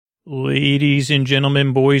Ladies and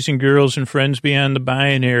gentlemen, boys and girls, and friends beyond the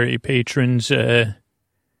binary, patrons,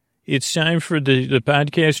 it's time for the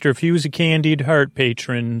podcaster. If he was a Candied Heart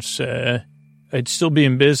patrons, I'd still be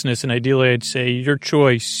in business, and ideally I'd say your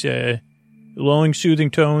choice. Lulling, soothing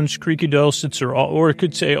tones, creaky dulcets, or it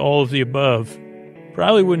could say all of the above.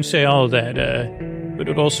 Probably wouldn't say all of that, but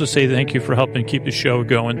it would also say thank you for helping keep the show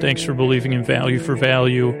going. Thanks for believing in value for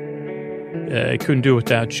value. I couldn't do it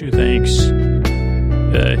without you. Thanks.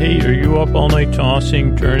 Hey, are you up all night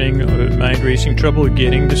tossing, turning, mind racing, trouble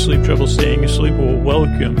getting to sleep, trouble staying asleep? Well,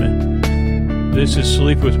 welcome. This is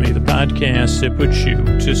Sleep With Me, the podcast that puts you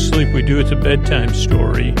to sleep. We do it a bedtime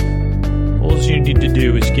story. All you need to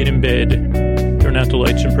do is get in bed, turn out the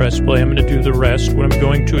lights and press play. I'm going to do the rest. What I'm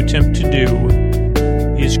going to attempt to do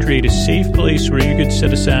is create a safe place where you could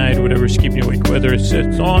set aside whatever's keeping you awake, whether it's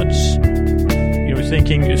thoughts,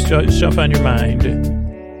 thinking, stuff on your mind,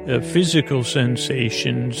 physical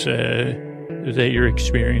sensations that you're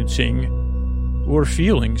experiencing, or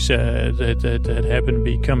feelings that happen to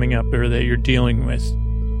be coming up or that you're dealing with.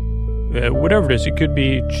 Whatever it is, it could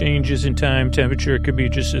be changes in time, temperature. It could be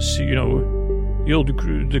just if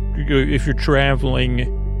you're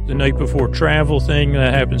traveling, the night before travel thing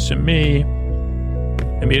that happens to me.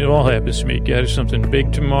 I mean, it all happens to me. Got something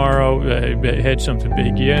big tomorrow. I had something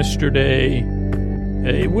big yesterday.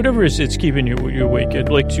 Whatever it is that's keeping you awake, I'd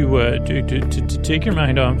like to take your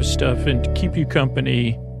mind off of stuff and to keep you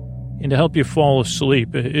company and to help you fall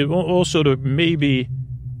asleep. Also to maybe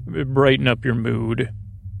brighten up your mood,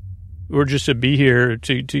 or just to be here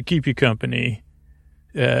to keep you company.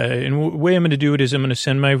 And the way I'm going to do it is I'm going to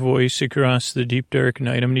send my voice across the deep, dark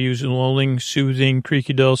night. I'm going to use lulling, soothing,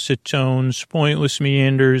 creaky, dulcet tones, pointless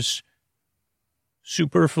meanders,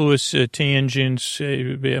 superfluous tangents.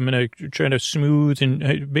 I'm going to try to smooth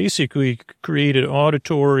and basically create an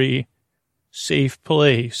auditory safe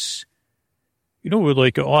place. With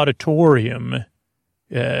like an auditorium.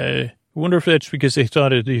 I wonder if that's because they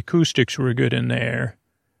thought the acoustics were good in there.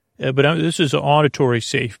 But this is an auditory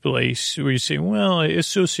safe place where you say, well, I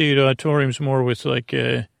associate auditoriums more with like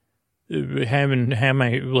having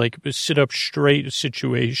my sit up straight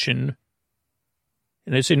situation.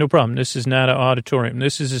 And I say, no problem. This is not an auditorium.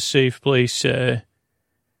 This is a safe place. You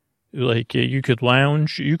could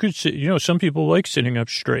lounge. You could sit. Some people like sitting up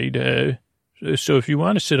straight. So if you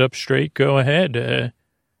want to sit up straight, go ahead.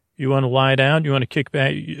 You want to lie down. You want to kick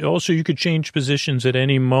back. Also, you could change positions at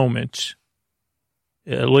any moment.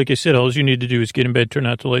 Like I said, all you need to do is get in bed, turn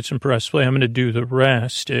out the lights, and press play. I'm going to do the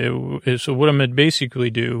rest. So what I'm going to basically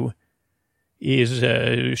do is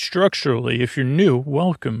structurally, if you're new,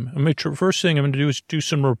 welcome. First thing I'm going to do is do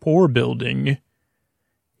some rapport building.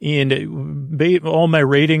 And all my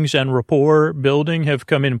ratings on rapport building have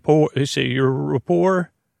come in poor. They say your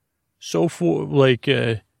rapport, I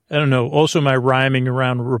don't know. Also my rhyming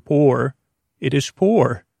around rapport, it is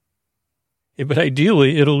poor. But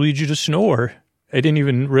ideally, it'll lead you to snore. I didn't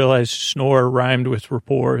even realize snore rhymed with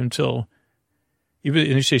rapport until... And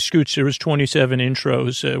you say, Scoots, there was 27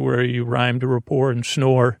 intros where you rhymed rapport and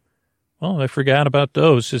snore. Well, I forgot about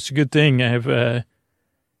those. It's a good thing. I have, I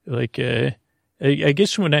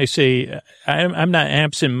guess when I say I'm not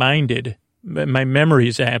absent-minded, my memory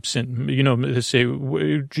is absent. They say,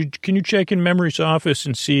 can you check in memory's office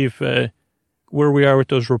and see if where we are with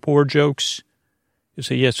those rapport jokes? You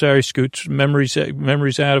say, yeah, sorry, Scoots, memory's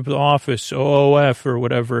out of the office, OOF or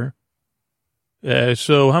whatever.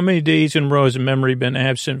 So how many days in a row has memory been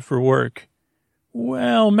absent for work?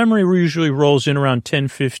 Well, memory usually rolls in around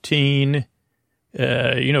 10:15.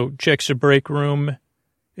 Checks the break room,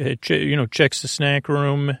 checks the snack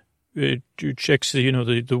room, checks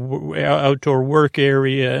the outdoor work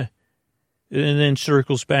area, and then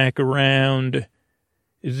circles back around.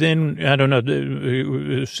 Then, I don't know,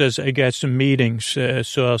 it says I got some meetings,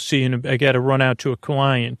 so I'll see, I got to run out to a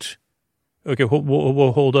client. Okay,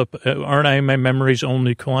 we'll hold up. Aren't I my memory's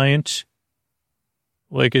only client?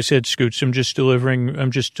 Like I said, Scoots, I'm just delivering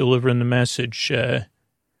the message.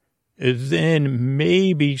 Then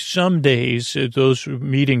maybe some days those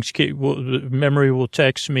meetings, memory will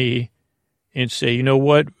text me and say, you know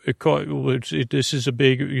what, this is a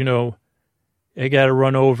big, I got to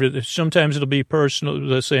run over. Sometimes it'll be personal.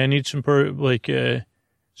 Let's say I need some,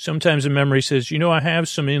 sometimes the memory says, I have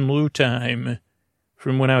some in lieu time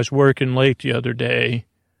from when I was working late the other day,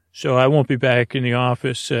 so I won't be back in the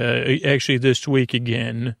office actually this week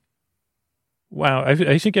again. Wow,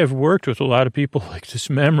 I think I've worked with a lot of people like this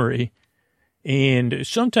memory, and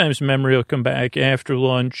sometimes memory will come back after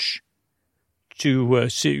lunch to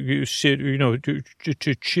sit,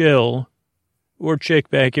 to chill or check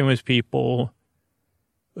back in with people.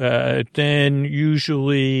 Then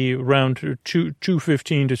usually around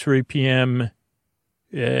 2:15 to 3 p.m.,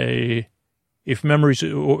 if memory's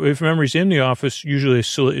in the office,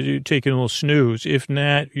 usually taking a little snooze. If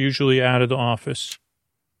not, usually out of the office.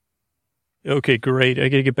 Okay, great. I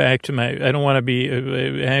got to get back to I don't want to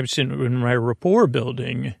be absent in my rapport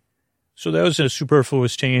building. So that was a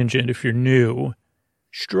superfluous tangent if you're new.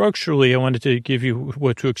 Structurally, I wanted to give you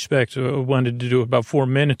what to expect. I wanted to do it about 4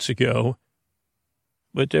 minutes ago.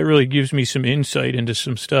 But that really gives me some insight into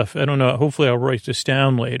some stuff. I don't know. Hopefully I'll write this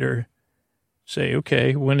down later. Say,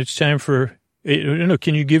 okay, when it's time for,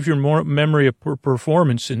 can you give your memory a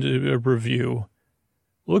performance in a review?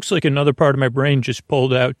 Looks like another part of my brain just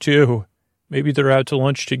pulled out too. Maybe they're out to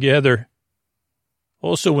lunch together.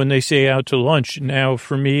 Also, when they say out to lunch, now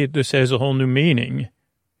for me, this has a whole new meaning.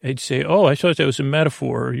 I'd say, oh, I thought that was a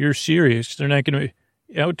metaphor. You're serious. They're not going to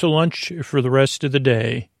be out to lunch for the rest of the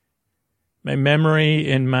day. My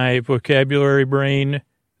memory and my vocabulary brain,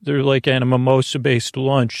 they're like on a mimosa-based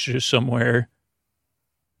lunch somewhere.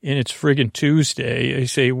 And it's friggin' Tuesday. I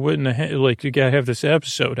say, what in the heck? Like, you got to have this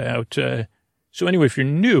episode out. So anyway, if you're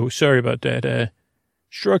new, sorry about that.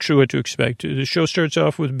 Structure, what to expect. The show starts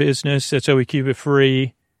off with business. That's how we keep it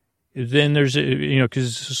free. Then there's, because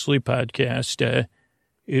it's a sleep podcast.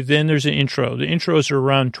 Then there's an intro. The intros are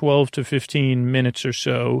around 12 to 15 minutes or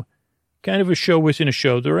so. Kind of a show within a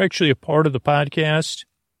show. They're actually a part of the podcast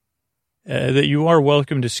that you are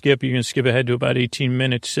welcome to skip. You can skip ahead to about 18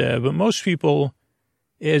 minutes. But most people,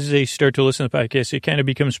 as they start to listen to the podcast, it kind of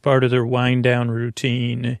becomes part of their wind down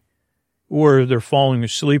routine or their falling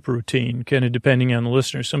asleep routine, kind of depending on the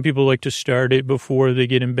listener. Some people like to start it before they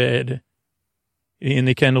get in bed and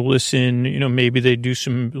they kind of listen. Maybe they do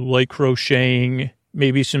some light crocheting,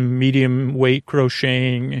 maybe some medium weight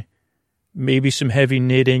crocheting, maybe some heavy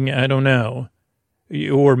knitting, I don't know.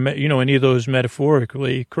 Or, any of those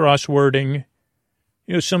metaphorically, crosswording,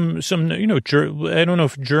 I don't know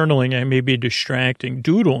if journaling, I may be distracting,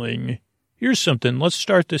 doodling. Here's something, let's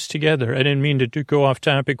start this together. I didn't mean to go off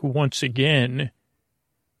topic once again,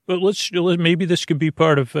 but maybe this could be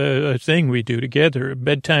part of a thing we do together,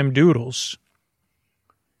 bedtime doodles.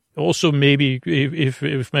 Also, maybe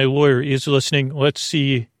if my lawyer is listening, let's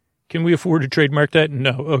see, can we afford to trademark that?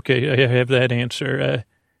 No. Okay, I have that answer.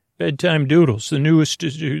 Bedtime doodles, the newest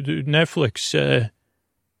Netflix.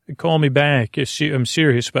 Call me back. I'm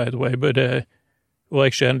serious, by the way. But,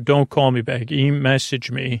 actually, don't call me back. Message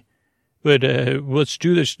me. But let's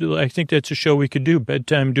do this. I think that's a show we could do,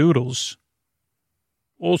 bedtime doodles.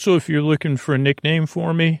 Also, if you're looking for a nickname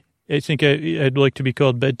for me, I think I'd like to be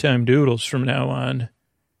called Bedtime Doodles from now on.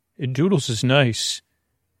 Doodles is nice.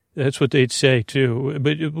 That's what they'd say, too.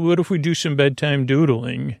 But what if we do some bedtime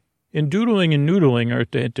doodling? And doodling and noodling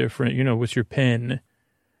aren't that different, with your pen.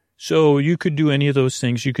 So you could do any of those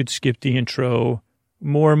things. You could skip the intro.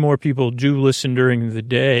 More and more people do listen during the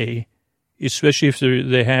day, especially if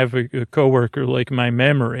they have a coworker like my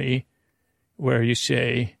memory, where you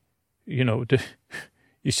say,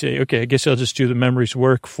 okay, I guess I'll just do the memory's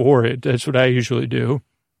work for it. That's what I usually do,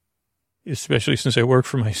 especially since I work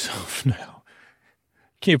for myself now.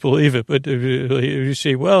 Can't believe it, but you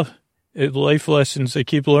say, well, life lessons, I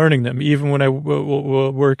keep learning them, even when I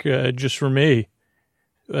work just for me.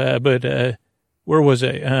 But where was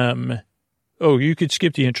I? You could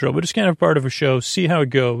skip the intro, but it's kind of part of a show. See how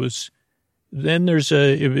it goes. Then there's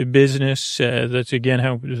a business. That's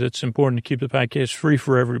important to keep the podcast free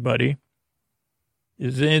for everybody.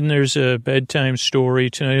 Then there's a bedtime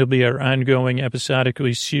story. Tonight will be our ongoing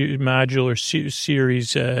episodically modular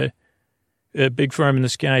series, Big Farm in the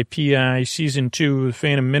Sky, PI, Season 2,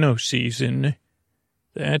 Phantom Minnow Season.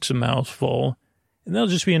 That's a mouthful. And that'll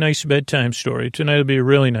just be a nice bedtime story. Tonight will be a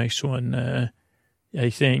really nice one, I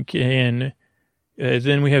think. And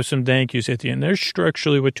then we have some thank yous at the end. There's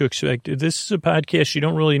structurally what to expect. This is a podcast you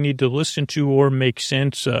don't really need to listen to or make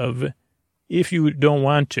sense of if you don't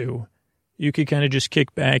want to. You could kind of just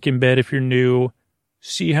kick back in bed if you're new,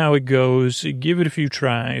 see how it goes, give it a few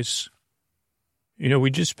tries.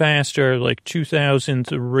 We just passed our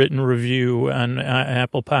 2000th written review on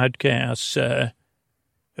Apple Podcasts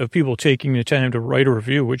of people taking the time to write a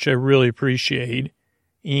review, which I really appreciate.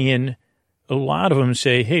 And a lot of them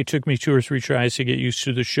say, hey, it took me 2 or 3 tries to get used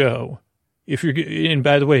to the show. And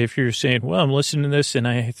by the way, if you're saying, well, I'm listening to this and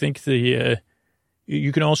I think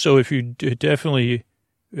you can also, if you definitely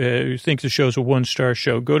think the show's a 1-star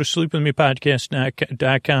show, go to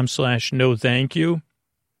sleepwithmepodcast.com/no thank you.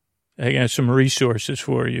 I got some resources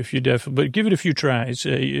for you but give it a few tries.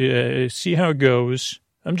 See how it goes.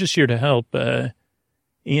 I'm just here to help. And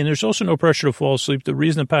there's also no pressure to fall asleep. The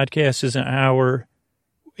reason the podcast is an hour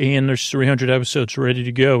and there's 300 episodes ready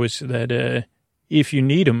to go, is that if you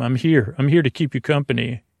need them, I'm here. I'm here to keep you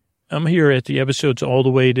company. I'm here at the episodes all the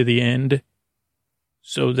way to the end,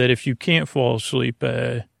 so that if you can't fall asleep,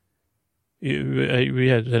 that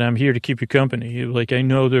I'm here to keep you company. Like, I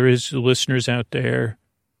know there is listeners out there,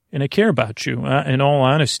 and I care about you. In all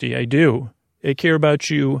honesty, I do. I care about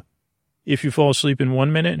you if you fall asleep in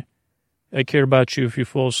 1 minute. I care about you if you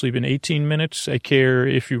fall asleep in 18 minutes. I care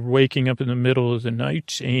if you're waking up in the middle of the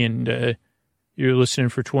night and you're listening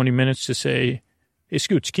for 20 minutes to say, hey,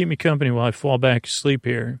 Scoots, keep me company while I fall back asleep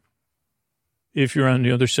here. If you're on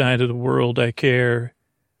the other side of the world, I care.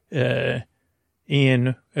 And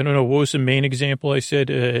I don't know, what was the main example I said?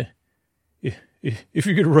 If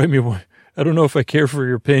you could write me one, I don't know if I care for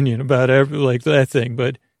your opinion about like that thing,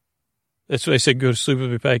 but that's why I said go to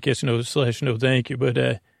sleepwithmepodcast, no thank you, but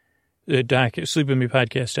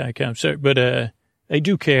sleepwithmepodcast.com. Sorry, but I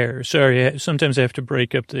do care. Sorry, sometimes I have to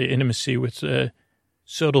break up the intimacy with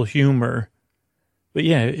subtle humor. But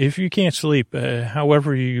yeah, if you can't sleep,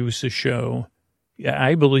 however you use the show, yeah,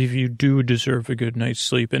 I believe you do deserve a good night's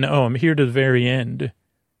sleep. And I'm here to the very end,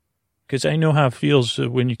 because I know how it feels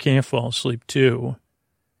when you can't fall asleep too.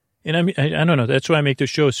 And I don't know. That's why I make the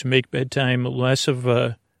show, is to make bedtime less of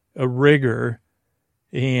a rigor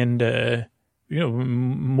and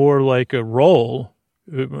more like a roll.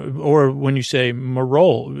 Or when you say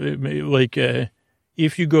roll, like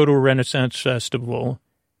if you go to a Renaissance festival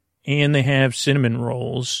and they have cinnamon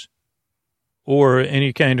rolls or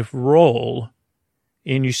any kind of roll,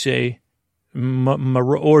 and you say,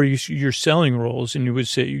 or you're selling rolls, and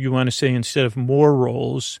you want to say, instead of more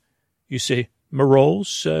rolls, you say,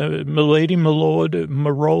 rolls, milady, my lord,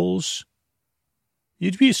 rolls.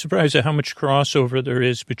 You'd be surprised at how much crossover there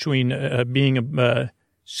is between being a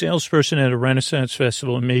salesperson at a Renaissance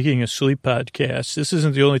festival and making a sleep podcast. This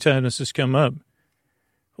isn't the only time this has come up.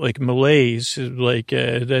 Like malaise, like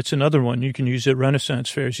that's another one you can use at Renaissance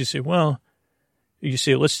fairs. You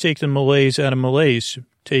say, let's take the malaise out of malaise.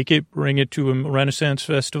 Take it, bring it to a Renaissance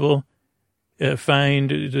festival, find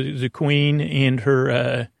the queen and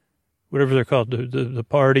her, whatever they're called, the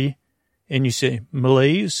party, and you say,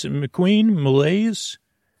 malaise, queen, malaise.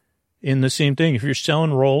 And the same thing, if you're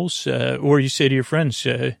selling rolls, or you say to your friends,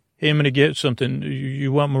 hey, I'm going to get something.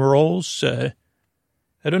 You want my rolls? I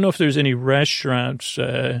don't know if there's any restaurants,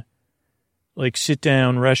 like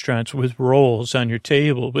sit-down restaurants with rolls on your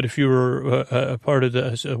table, but if you were a part of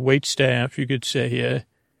the wait staff, you could say,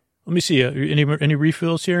 let me see, any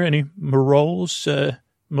refills here? Any rolls,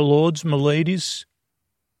 my lords, my ladies?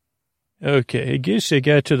 Okay, I guess I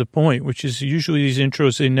got to the point, which is usually these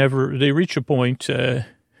intros, they reach a point, and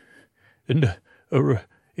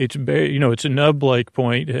it's very, it's a nub-like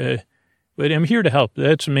point, but I'm here to help.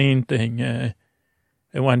 That's the main thing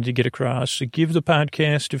I wanted to get across. So give the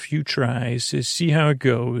podcast a few tries, see how it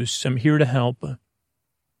goes. I'm here to help.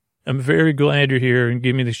 I'm very glad you're here and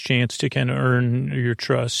give me this chance to kind of earn your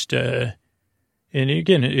trust. And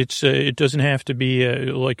again, it doesn't have to be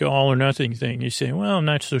like an all or nothing thing. You say, well, I'm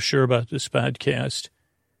not so sure about this podcast.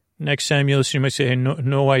 Next time you listen, you might say, I had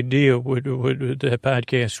no idea what that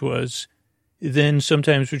podcast was. Then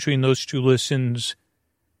sometimes between those two listens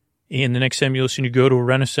and the next time you listen, you go to a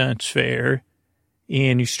Renaissance fair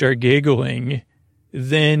and you start giggling.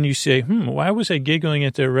 Then you say, why was I giggling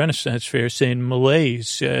at the Renaissance fair saying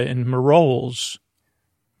malaise and maroles?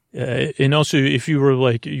 And also, if you were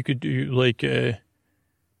like, you could do like, I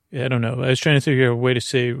don't know. I was trying to figure out a way to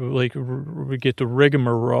say, like, get the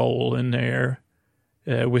rigmarole in there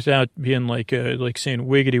without being like saying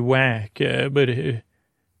wiggity whack.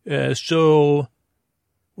 So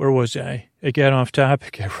where was I? I got off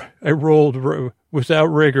topic. I rolled without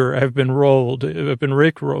rigor. I've been rolled. I've been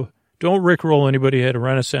rickrolled. Don't rickroll anybody at a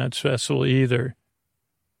Renaissance festival either.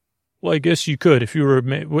 Well, I guess you could if you were.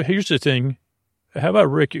 Well, here's the thing. How about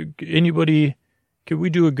Rick? Anybody? Could we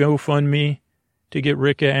do a GoFundMe to get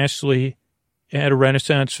Rick Astley at a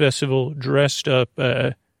Renaissance festival dressed up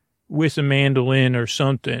with a mandolin or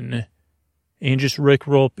something, and just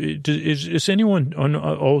rickroll? Is anyone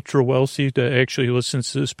ultra wealthy that actually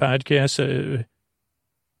listens to this podcast?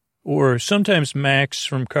 Or sometimes Max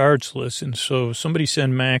from Cards listens. So somebody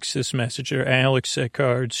send Max this message, or Alex at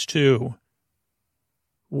Cards too.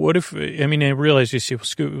 What if, I realize you say, well,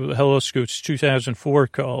 Hello Scoots 2004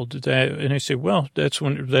 called that. And I say, well,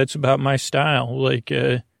 that's about my style. Like,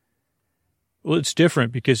 well, it's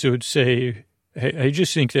different because it would say, I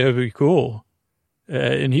just think that would be cool.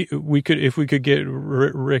 And if we could get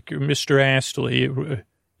Rick, Mr. Astley,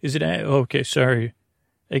 is it, okay, sorry.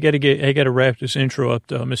 I gotta wrap this intro up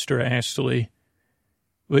though, Mr. Astley.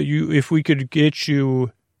 But if we could get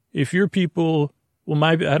you, if your people Well,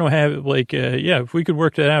 I don't have, if we could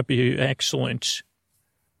work that out, it'd be excellent.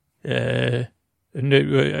 And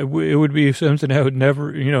it would be something I would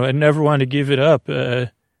never, I'd never want to give it up.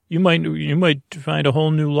 You might find a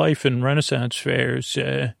whole new life in Renaissance fairs.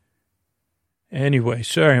 Anyway,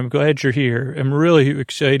 sorry, I'm glad you're here. I'm really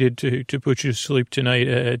excited to put you to sleep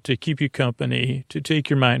tonight, to keep you company, to take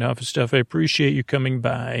your mind off of stuff. I appreciate you coming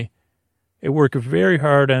by. I work very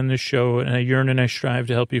hard on this show, and I yearn and I strive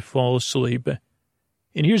to help you fall asleep.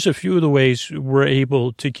 And here's a few of the ways we're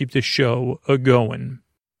able to keep the show going.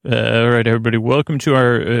 All right, everybody, welcome to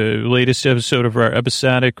our latest episode of our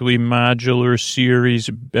episodically modular series,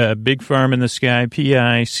 Big Farm in the Sky,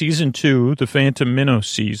 PI, Season 2, the Phantom Minnow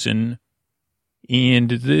Season. And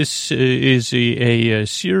this is a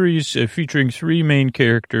series featuring three main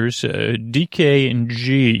characters, DK and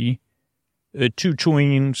G, two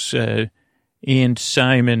twins, and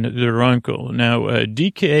Simon, their uncle. Now,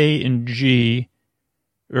 DK and G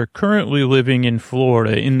are currently living in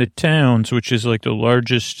Florida, in the Towns, which is like the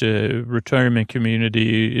largest retirement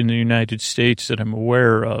community in the United States that I'm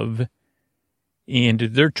aware of. And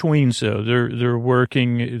they're twins, though. They're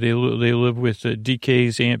working. They live with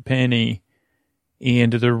DK's Aunt Penny.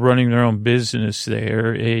 And they're running their own business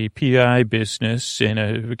there, a PI business, and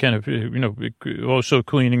a kind of, also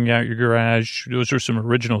cleaning out your garage. Those are some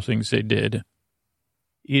original things they did.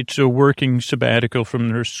 It's a working sabbatical from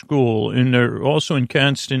their school, and they're also in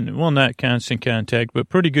not constant contact, but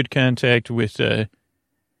pretty good contact with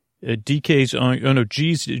G's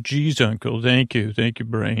uncle. Thank you,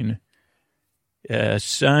 Brain.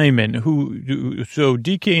 Simon, so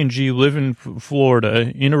DK and G live in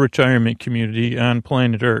Florida in a retirement community on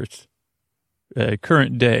planet Earth,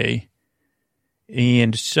 current day.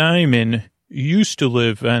 And Simon used to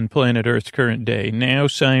live on planet Earth, current day. Now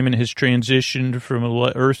Simon has transitioned from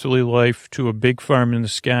an earthly life to a big farm in the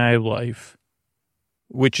sky life,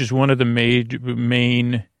 which is one of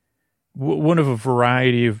the one of a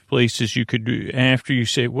variety of places you could do after you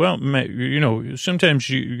say, well, sometimes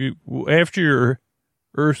you after your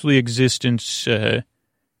earthly existence, and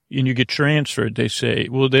you get transferred, they say,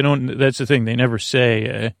 well, they don't, that's the thing. They never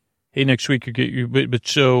say, hey, next week you get you, but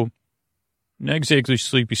so not exactly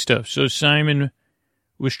sleepy stuff. So Simon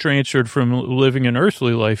was transferred from living an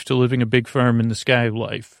earthly life to living a big farm in the sky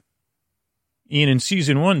life. And in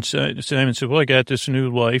season 1, Simon said, well, I got this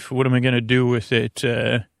new life. What am I going to do with it?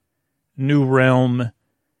 New realm.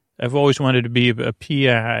 I've always wanted to be a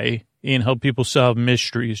PI and help people solve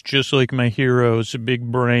mysteries, just like my heroes, Big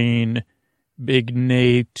Brain, Big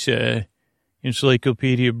Nate,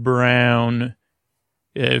 Encyclopedia Brown,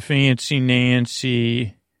 Fancy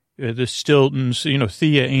Nancy, the Stiltons,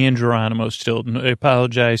 Thea and Geronimo Stilton. I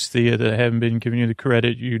apologize, Thea, that I haven't been giving you the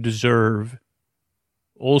credit you deserve.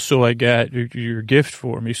 Also, I got your gift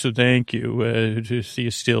for me, so thank you to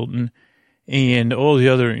Thea Stilton. And all the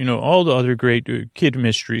other great kid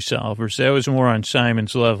mystery solvers. That was more on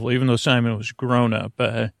Simon's level, even though Simon was grown up.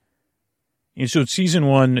 And so in season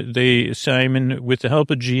 1, Simon, with the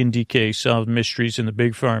help of G and DK, solved mysteries in the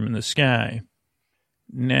big farm in the sky.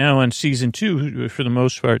 Now on season 2, for the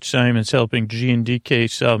most part, Simon's helping G and DK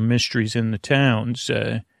solve mysteries in the Towns,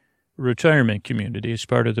 retirement community as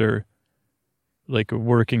part of their, like, a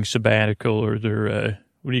working sabbatical or their,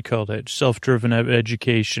 what do you call that, self-driven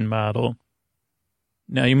education model.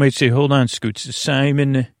 Now, you might say, hold on, Scoots,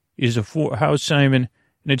 Simon is how's Simon?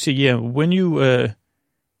 And I'd say, yeah, when you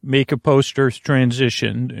make a post-Earth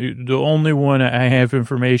transition, the only one I have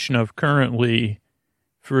information of currently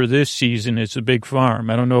for this season is a big farm.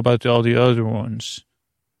 I don't know about all the other ones,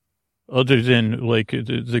 other than, like,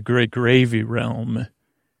 the Great Gravy Realm,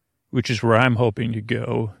 which is where I'm hoping to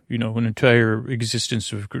go, an entire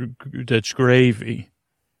existence of that's gravy.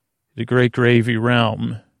 The Great Gravy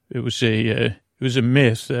Realm. It was a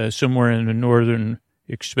myth somewhere in the northern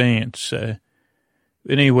expanse.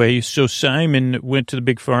 Anyway, so Simon went to the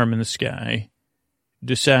big farm in the sky,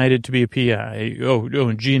 decided to be a PI. Oh,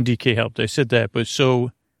 and G and DK helped. I said that. But so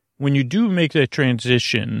when you do make that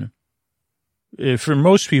transition, for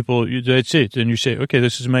most people, that's it. And you say, okay,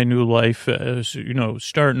 this is my new life,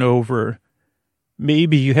 starting over.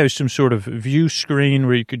 Maybe you have some sort of view screen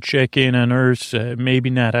where you could check in on Earth. Maybe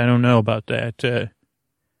not. I don't know about that.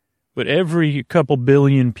 But every couple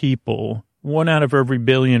billion people, 1 out of every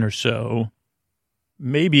billion or so,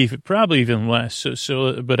 probably even less.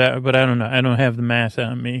 But I don't know. I don't have the math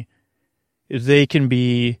on me. They can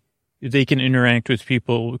interact with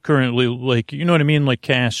people currently, like, you know what I mean? Like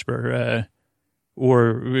Casper,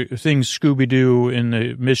 or things Scooby-Doo and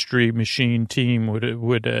the Mystery Machine team would,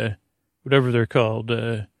 whatever they're called,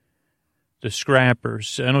 the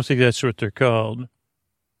Scrappers. I don't think that's what they're called.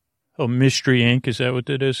 Oh, Mystery Inc., is that what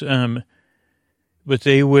that is? But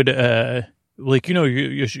they would, like, you know,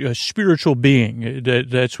 you're a spiritual being.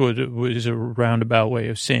 That's what it was, a roundabout way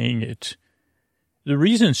of saying it. The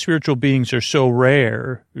reason spiritual beings are so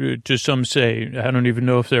rare, to some say, I don't even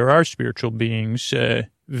know if there are spiritual beings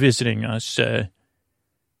visiting us.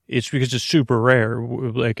 It's because it's super rare,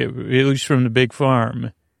 like at least from the big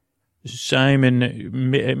farm. Simon,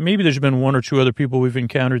 maybe there's been one or two other people we've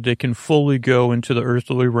encountered that can fully go into the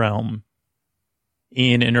earthly realm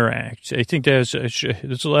and interact. I think there's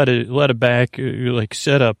a lot of back like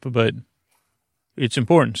setup, but it's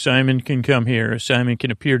important. Simon can come here. Simon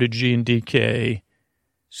can appear to G and DK.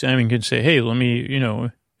 Simon can say, "Hey, let me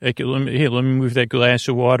move that glass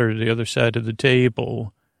of water to the other side of the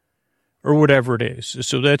table," or whatever it is.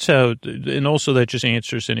 So that's how, and also that just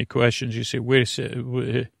answers any questions. You say, "Wait a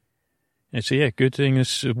second." And say, "Yeah, good thing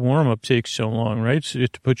this warm up takes so long, right? So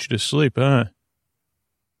to put you to sleep, huh?"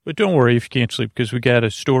 But don't worry if you can't sleep, because we got a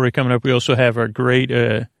story coming up. We also have our great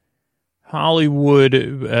Hollywood.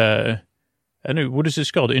 I don't know, what is this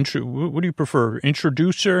called? What do you prefer?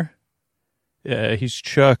 Introducer. He's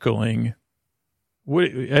chuckling.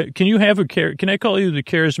 What, can you have can I call you the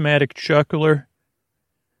charismatic chuckler?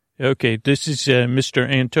 Okay, this is Mr.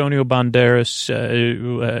 Antonio Banderas,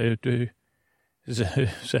 is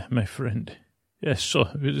that my friend? Yes, so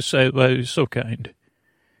kind.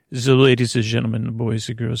 So, ladies and gentlemen, the boys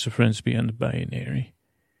and girls, the friends beyond the binary,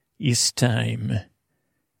 it's time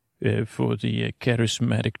for the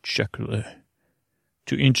charismatic chuckler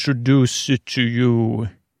to introduce to you.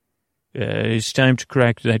 It's time to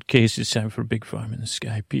crack that case. It's time for Big Farm in the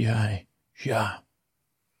Sky. P.I. Yeah.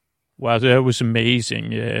 Wow, that was amazing.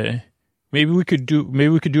 Maybe we could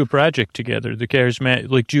do a project together. The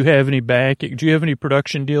charismatic, like, do you have any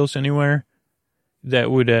production deals anywhere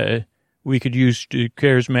that would, we could use the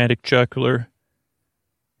charismatic chuckler?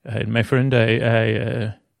 My friend,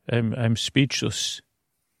 I'm speechless.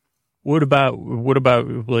 What about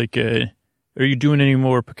like, are you doing any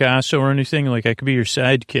more Picasso or anything? Like, I could be your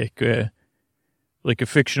sidekick, like a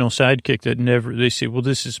fictional sidekick that they say, well,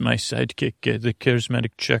 this is my sidekick, the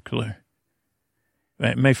charismatic chuckler.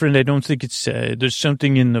 My friend, I don't think it's, there's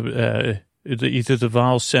something in either the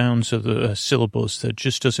vowel sounds or the syllables that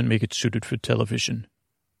just doesn't make it suited for television.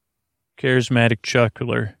 Charismatic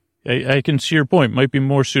chuckler. I can see your point. Might be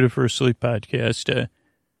more suited for a sleep podcast.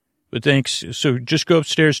 But thanks. So just go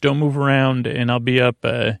upstairs, don't move around, and I'll be up.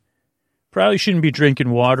 Probably shouldn't be drinking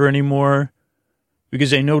water anymore,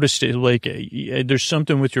 because I noticed it, like, there's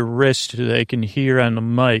something with your wrist that I can hear on the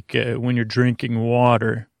mic when you're drinking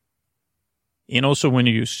water. And also so,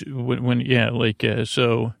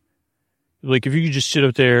 like, if you could just sit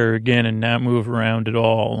up there again and not move around at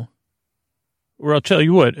all. Or I'll tell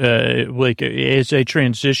you what, like, as I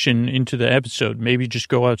transition into the episode, maybe just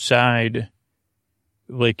go outside,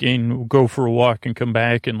 like, and go for a walk and come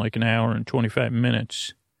back in like an hour and 25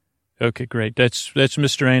 minutes. Okay, great. That's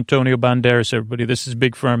Mr. Antonio Banderas, everybody. This is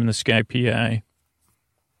Big Farm in the Sky, P.I.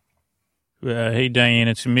 Hey, Diane,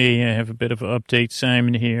 it's me. I have a bit of an update.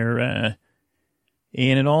 Simon here.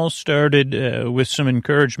 And it all started with some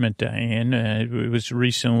encouragement, Diane. It was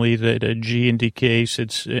recently that G and DK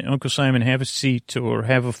said, Uncle Simon, have a seat or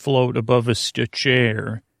have a float above a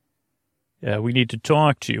chair. We need to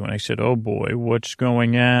talk to you. And I said, oh, boy, what's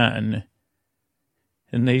going on?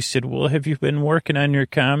 And they said, well, have you been working on your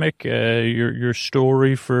comic, your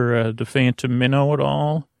story for the Phantom Minnow at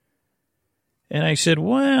all? And I said,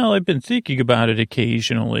 well, I've been thinking about it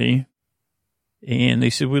occasionally. And they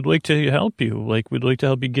said, we'd like to help you. Like, we'd like to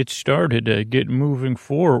help you get started, get moving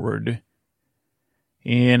forward.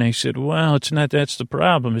 And I said, well, it's not that's the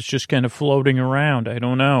problem. It's just kind of floating around. I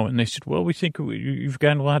don't know. And they said, well, we think you've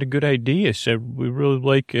got a lot of good ideas. So we really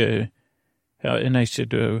like, and I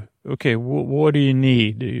said, okay, what do you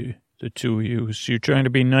need, the two of you? So you're trying to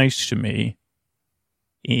be nice to me.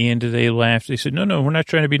 And they laughed. They said, no, we're not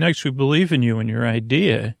trying to be nice. We believe in you and your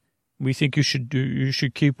idea. We think you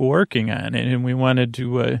should keep working on it. And we wanted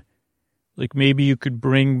to, like, maybe you could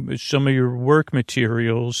bring some of your work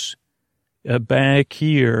materials back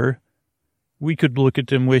here. We could look at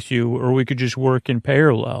them with you, or we could just work in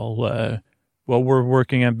parallel while we're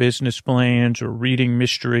working on business plans or reading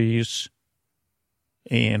mysteries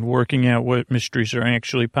and working out what mysteries are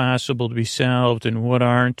actually possible to be solved and what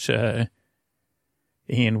aren't.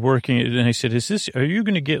 And working, and I said, are you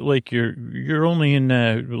going to get, like, you're only in,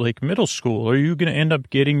 like, middle school? Are you going to end up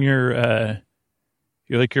getting your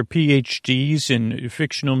PhDs in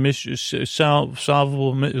fictional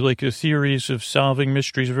solvable, like, the theories of solving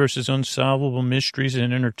mysteries versus unsolvable mysteries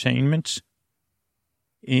in entertainment?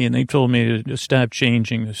 And they told me to stop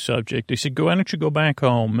changing the subject. They said, why don't you go back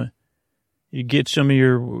home you get some of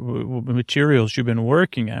your materials you've been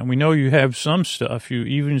working on. We know you have some stuff,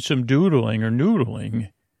 even some doodling or noodling.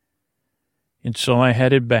 And so I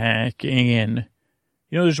headed back, and,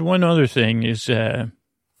 there's one other thing is, with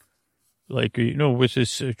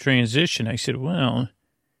this transition, I said, well,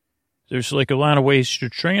 there's like a lot of ways to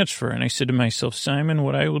transfer. And I said to myself, Simon,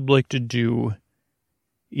 what I would like to do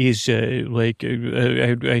is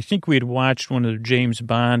I think we had watched one of the James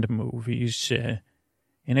Bond movies,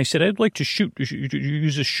 and I said I'd like to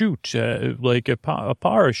use a chute, like a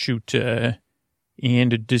parachute,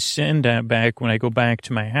 and descend back when I go back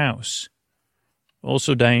to my house.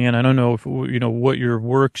 Also, Diane, I don't know if what your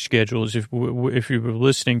work schedule is if you were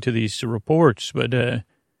listening to these reports, but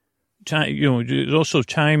time, also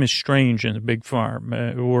time is strange in the big farm,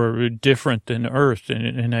 or different than Earth,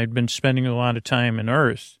 and I'd been spending a lot of time in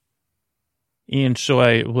Earth, and so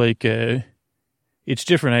it's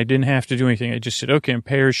different. I didn't have to do anything. I just said, okay, I'm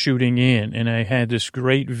parachuting in, and I had this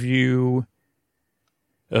great view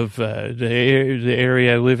of the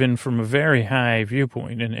area I live in from a very high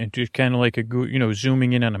viewpoint, and just kind of like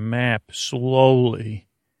zooming in on a map slowly.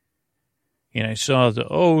 And I saw the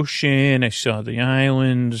ocean, I saw the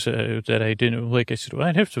islands that I didn't, like I said, well,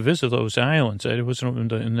 I'd have to visit those islands. I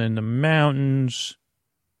wasn't, and then the mountains,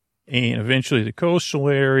 and eventually the coastal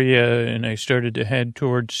area, and I started to head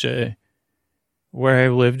towards where I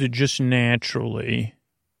lived just naturally.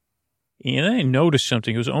 And I noticed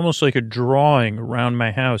something. It was almost like a drawing around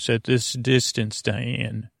my house at this distance,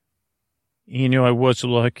 Diane. I was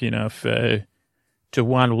lucky enough to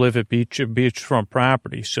want to live at beachfront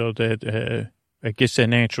property, so that I guess that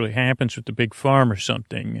naturally happens with the big farm or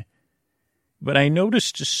something. But I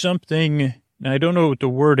noticed something, I don't know what the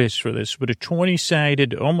word is for this, but a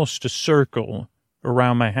 20-sided, almost a circle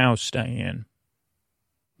around my house, Diane.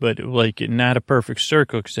 But not a perfect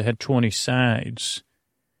circle because it had 20 sides.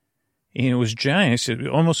 And it was giant. I said,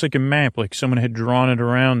 almost like a map, like someone had drawn it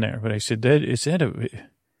around there. But I said, did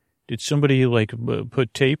somebody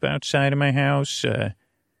put tape outside of my house? And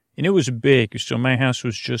it was big, so my house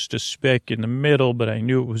was just a speck in the middle, but I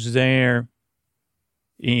knew it was there.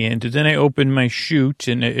 And then I opened my chute,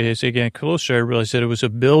 and as I got closer, I realized that it was a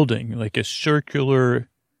building, like a circular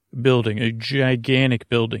building, a gigantic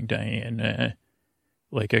building, Diane,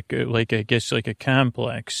 I guess like a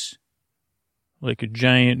complex, like a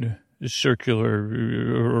giant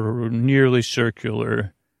circular or nearly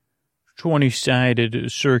circular,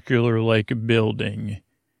 20-sided circular-like building.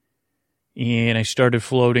 And I started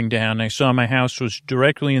floating down. I saw my house was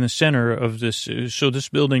directly in the center of this. So this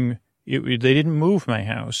building, they didn't move my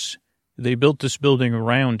house. They built this building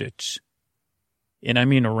around it. And I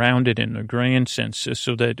mean around it in a grand sense,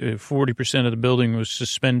 so that 40% of the building was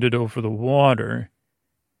suspended over the water.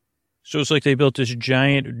 So it's like they built this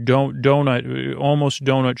giant almost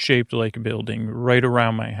donut-shaped like building right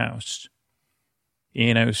around my house.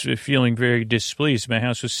 And I was feeling very displeased. My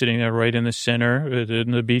house was sitting there right in the center,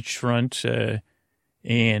 in the beachfront,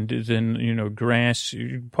 and then, grass,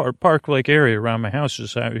 park-like area around my house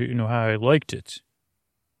is how I liked it.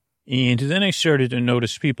 And then I started to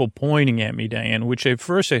notice people pointing at me, Diane, which at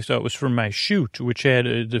first I thought was from my chute, which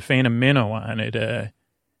had the Phantom Minnow on it,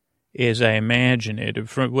 as I imagine it,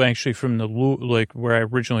 from the, where I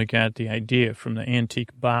originally got the idea, from the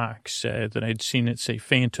antique box, that I'd seen it say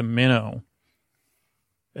Phantom Minnow.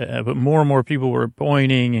 But more and more people were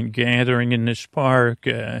pointing and gathering in this park.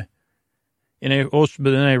 But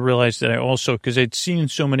then I realized that I also, because I'd seen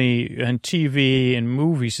so many on TV and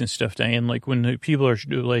movies and stuff, Diane, like when the people are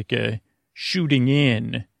shooting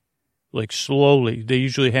in, slowly, they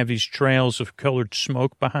usually have these trails of colored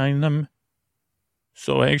smoke behind them.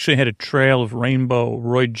 So I actually had a trail of rainbow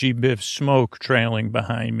Roy G. Biv smoke trailing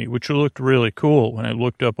behind me, which looked really cool when I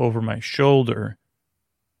looked up over my shoulder.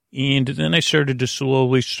 And then I started to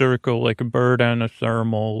slowly circle like a bird on a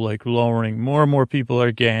thermal, lowering. More and more people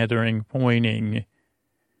are gathering, pointing,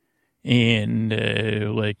 and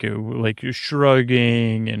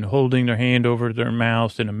shrugging and holding their hand over their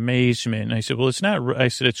mouth in amazement. And I said, well, it's not, I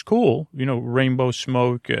said, it's cool. Rainbow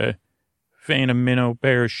smoke, Phantom Minnow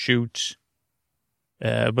parachutes.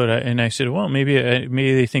 And I said, well, maybe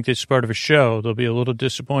they think it's part of a show. They'll be a little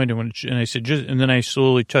disappointed and I said, and then I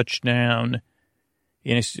slowly touched down.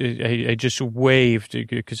 And I just waved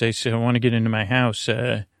because I said, I want to get into my house.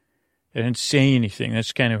 I didn't say anything.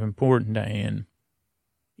 That's kind of important, Diane.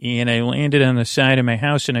 And I landed on the side of my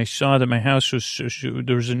house, and I saw that my house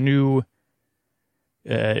there was a new,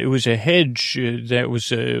 it was a hedge that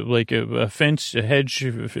was like a fence, a hedge,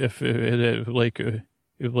 that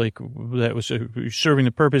was serving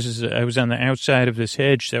the purposes. I was on the outside of this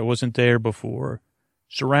hedge that wasn't there before,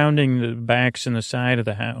 surrounding the backs and the side of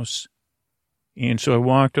the house. And so I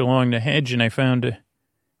walked along the hedge, and I found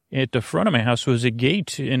at the front of my house was a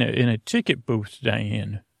gate in a ticket booth,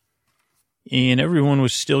 Diane. And everyone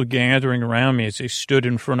was still gathering around me as I stood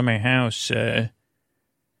in front of my house. And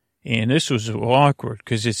this was awkward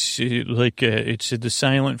because it's it's at the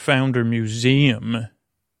Silent Founder Museum.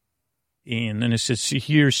 And then it says,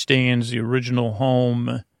 here stands the original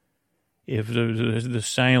home of the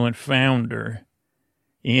Silent Founder.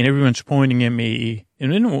 And everyone's pointing at me.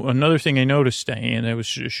 And then another thing I noticed, Diane, that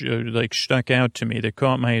was stuck out to me, that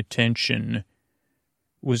caught my attention,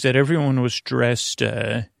 was that everyone was dressed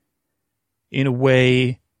in a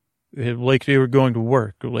way like they were going to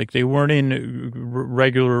work. Like they weren't in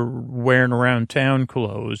regular wearing around town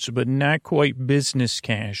clothes, but not quite business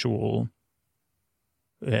casual.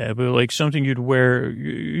 But like something you'd wear,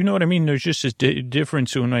 you know what I mean? There's just this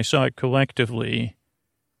difference when I saw it collectively.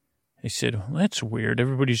 I said, well, that's weird.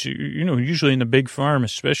 Everybody's, usually in the big farm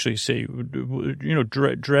especially say,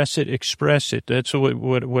 dress it, express it. That's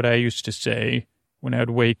what I used to say when I'd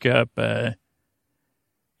wake up. And,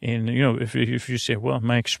 if you say, well,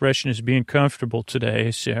 my expression is being comfortable today, I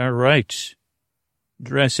say, all right,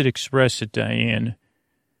 dress it, express it, Diane.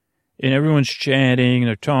 And everyone's chatting,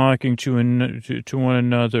 they're talking to one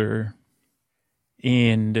another.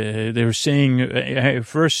 And they were saying, at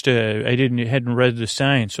first, I hadn't read the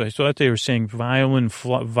sign, so I thought they were saying violin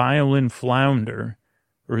flounder,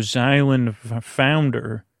 or Xylin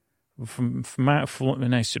founder.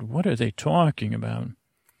 And I said, what are they talking about?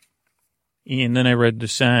 And then I read the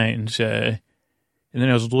signs, and then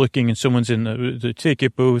I was looking, and someone's in the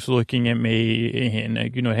ticket booth looking at me, and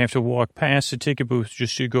I have to walk past the ticket booth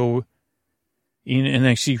just to go. And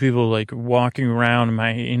I see people like walking around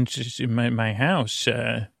my house,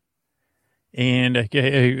 and I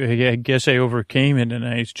guess I overcame it, and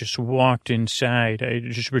I just walked inside. I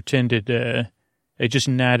just pretended, I just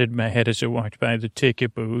nodded my head as I walked by the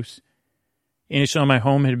ticket booth, and I saw my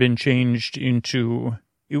home had been changed into.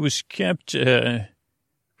 It was kept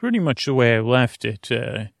pretty much the way I left it,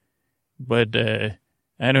 but I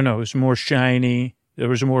don't know. It was more shiny. There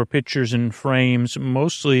was more pictures and frames,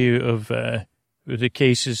 mostly of. The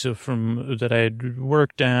cases that I had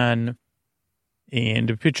worked on,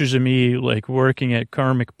 and pictures of me like working at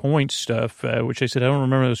Karmic Point stuff, which I said I don't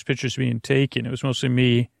remember those pictures being taken. It was mostly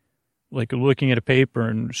me like looking at a paper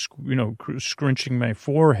and scrunching my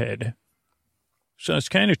forehead. So I was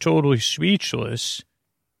kind of totally speechless,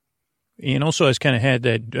 and also I was kind of had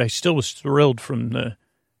that. I still was thrilled from the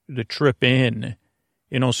trip in,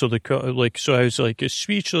 and also so I was like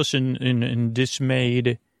speechless and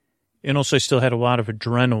dismayed. And also I still had a lot of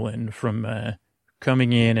adrenaline from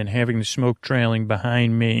coming in and having the smoke trailing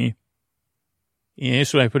behind me. And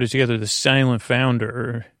so I put it together, the Silent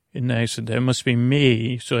Founder. And I said, that must be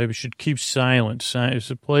me, so I should keep silent. So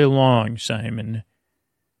play along, Simon.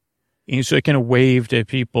 And so I kind of waved at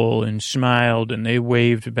people and smiled, and they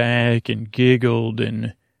waved back and giggled,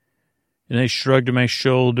 and I shrugged my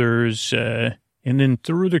shoulders, and then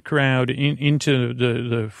through the crowd into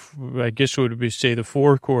the I guess what would be say the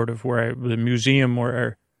forecourt of the museum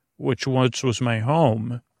which once was my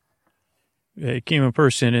home. Came a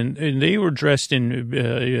person, and they were dressed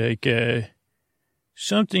in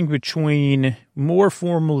something between more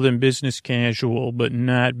formal than business casual, but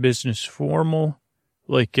not business formal,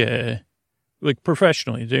 like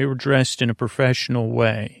professionally. They were dressed in a professional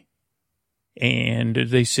way. And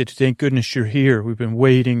they said, thank goodness you're here. We've been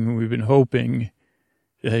waiting. We've been hoping.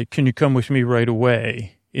 Can you come with me right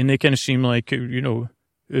away? And they kind of seem like, intent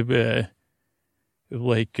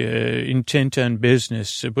on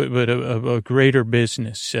business, but a greater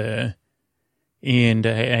business. And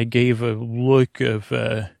I gave a look of,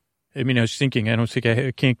 I was thinking, I don't think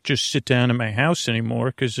I can't just sit down in my house anymore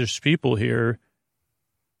because there's people here.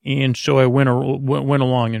 And so I went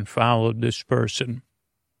along and followed this person.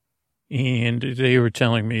 And they were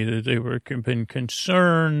telling me that they were been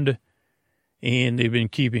concerned, and they've been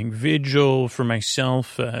keeping vigil for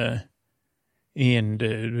myself and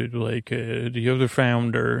the other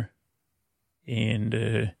founder.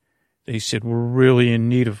 And they said, we're really in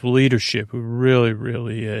need of leadership. We're really,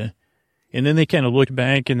 really. And then they kind of looked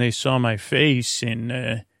back and they saw my face,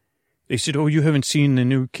 and they said, oh, you haven't seen the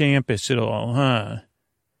new campus at all, huh?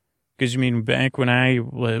 Because, back when I,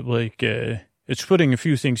 it's putting a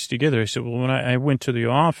few things together. I said, well, when I went to the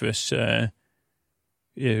office, when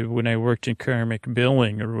I worked in karmic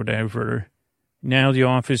billing or whatever, now the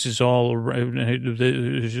office is all around.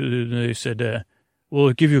 They said,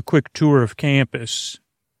 we'll give you a quick tour of campus.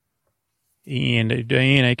 And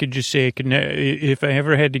Diane, I could just say, if I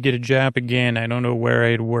ever had to get a job again, I don't know where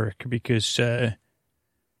I'd work because,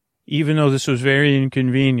 even though this was very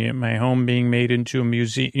inconvenient, my home being made into a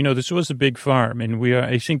museum, this was a big farm, and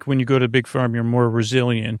I think when you go to a big farm, you're more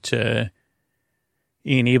resilient, and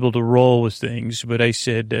able to roll with things. But I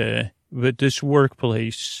said, but this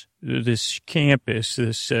workplace, this campus,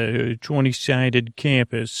 this 20-sided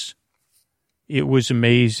campus, it was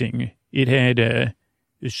amazing. It had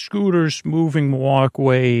scooters, moving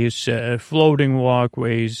walkways, floating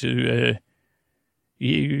walkways. There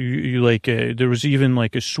was even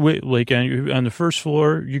like a on the first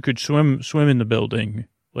floor, you could swim in the building.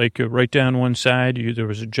 Right down one side, there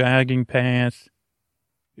was a jogging path.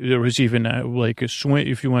 There was even a swing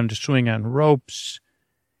if you wanted to swing on ropes.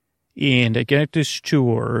 And I got this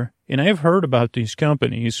tour, and I have heard about these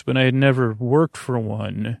companies, but I had never worked for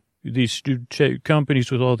one. These companies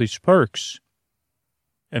with all these perks.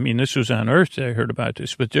 I mean, this was on Earth that I heard about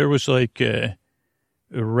this, but there was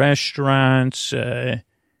restaurants, a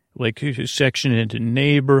section into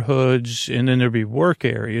neighborhoods, and then there'd be work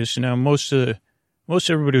areas. Now, most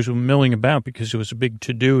everybody was milling about because it was a big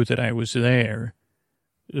to-do that I was there.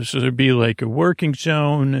 So there'd be a working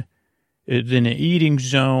zone, then an eating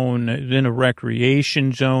zone, then a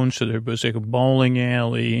recreation zone. So there was a bowling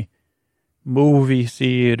alley, movie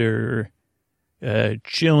theater,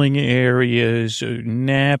 chilling areas,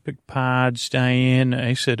 nap pods, Diane.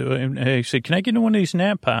 I said, can I get into one of these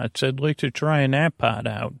nap pods? I'd like to try a nap pod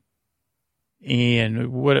out. And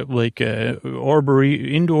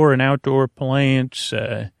indoor and outdoor plants,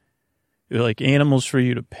 animals for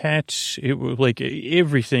you to pet. It was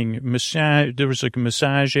everything. Massage. There was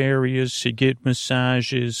massage areas to get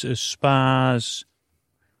massages, spas,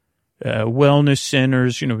 wellness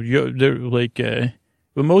centers.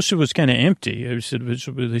 But most of it was kind of empty.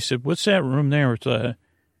 They said, "What's that room there?"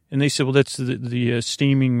 And they said, "Well, that's the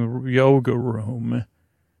steaming yoga room."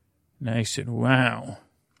 And I said, "Wow."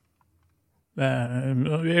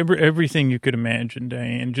 Everything you could imagine,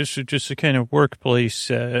 Diane, just a kind of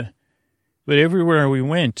workplace. But everywhere we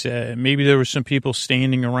went, maybe there were some people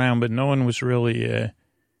standing around, but no one was really,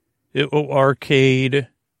 arcade,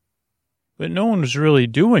 but no one was really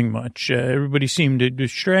doing much. Everybody seemed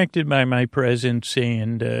distracted by my presence,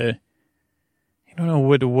 and I don't know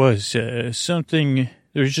what it was. There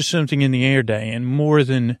was just something in the air, Diane, more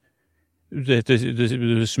than that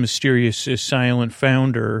this mysterious silent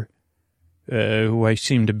founder, who I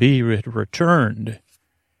seemed to be, returned.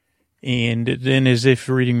 And then, as if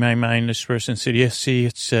reading my mind, this person said, "Yes, see,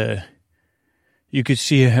 it's you could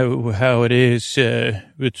see how it is.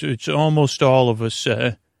 It's almost all of us."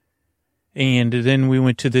 And then we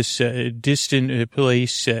went to this distant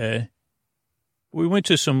place. We went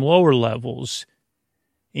to some lower levels,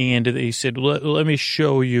 and they said, "Let me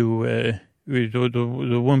show you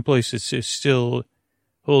the one place that's still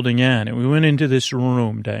holding on." And we went into this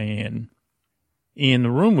room, Diane, and the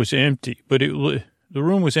room was empty, but it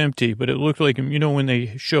looked like, when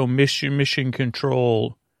they show mission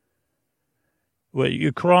control,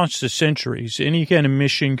 across the centuries, any kind of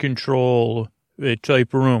mission control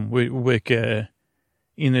type room.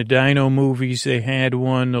 In the Dino movies, they had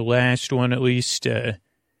one, the last one at least. But,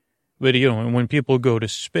 when people go to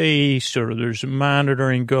space or there's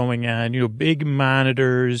monitoring going on, big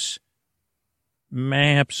monitors,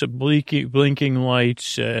 maps, blinking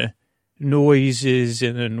lights, noises,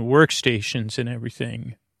 and then workstations and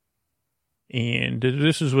everything. And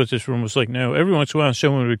this is what this room was like. Now, every once in a while,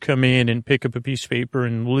 someone would come in and pick up a piece of paper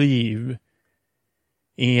and leave.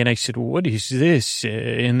 And I said, "What is this?"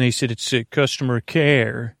 And they said, "It's customer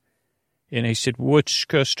care." And I said, "What's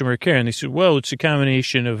customer care?" And they said, "Well, it's a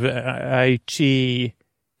combination of IT,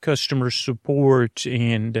 customer support,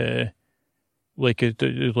 and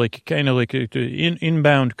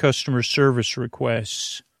inbound customer service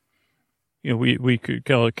requests. We could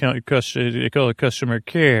call it customer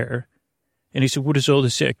care." And he said, "What is all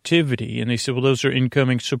this activity?" And they said, "Well, those are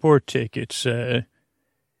incoming support tickets. Information,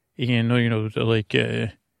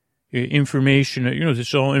 this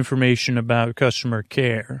is all information about customer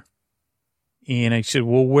care." And I said,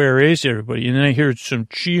 "Well, where is everybody?" And then I heard some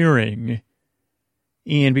cheering.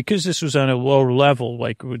 And because this was on a lower level,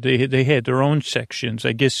 they had their own sections.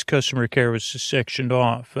 I guess customer care was sectioned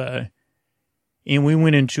off. And we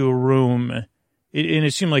went into a room, and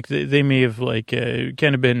it seemed like they may have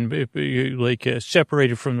kind of been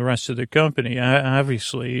separated from the rest of the company,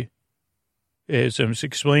 obviously, as I was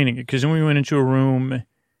explaining it. Because then we went into a room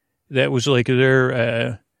that was their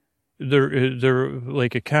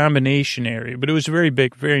a combination area, but it was very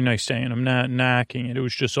big, very nice, and I'm not knocking it. It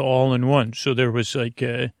was just all in one. So there was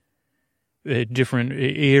different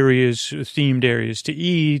areas, themed areas to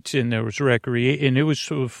eat, and there was recreation, and it was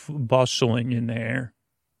sort of bustling in there.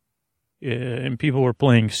 and people were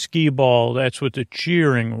playing skee ball. That's what the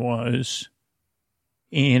cheering was.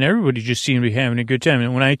 And everybody just seemed to be having a good time.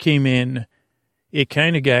 And when I came in, it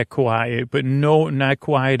kind of got quiet, but not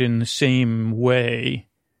quiet in the same way.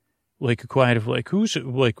 Like a quiet of like, who's,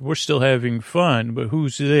 like, we're still having fun, but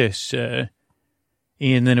who's this? And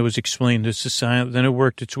then it was explained as a silent, then it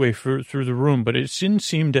worked its way through the room, but it didn't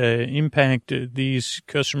seem to impact these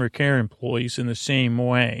customer care employees in the same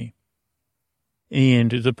way.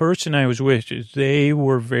 And the person I was with, they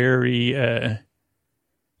were very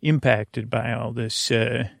impacted by all this,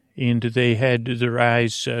 and they had their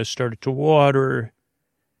eyes started to water.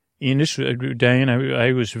 And this, Diane,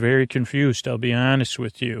 I was very confused, I'll be honest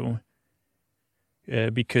with you,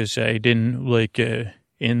 because I didn't like,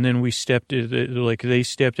 and then we stepped, like they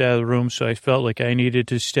stepped out of the room, so I felt like I needed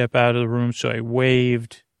to step out of the room, so I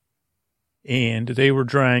waved, and they were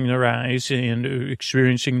drying their eyes and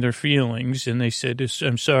experiencing their feelings, and they said,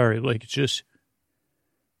 I'm sorry, like, it's just,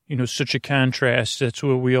 you know, such a contrast. That's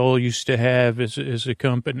what we all used to have as a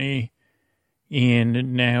company.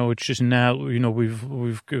 And now it's just not, you know, we've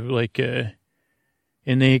like, and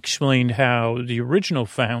they explained how the original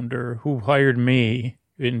founder who hired me,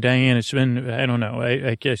 and Diane, it's been, I don't know,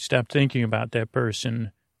 I stopped thinking about that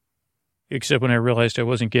person, except when I realized I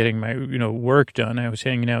wasn't getting my, you know, work done. I was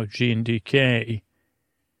hanging out with G&DK.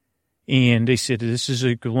 And they said, this is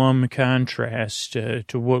a glum contrast to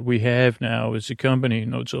what we have now as a company. You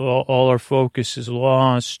know, it's all our focus is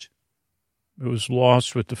lost. It was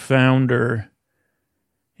lost with the founder.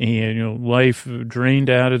 And, you know, life drained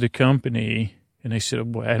out of the company. And I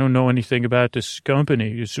said, well, I don't know anything about this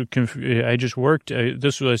company. I just worked.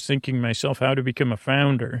 This was I was thinking myself how to become a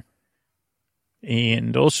founder.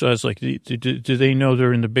 And also I was like, do they know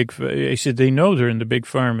they're in the big, I said, they know they're in the big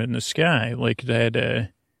farm in the sky. Like that,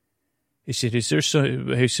 he said, is there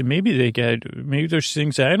some, I said, maybe there's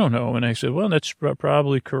things I don't know. And I said, well, that's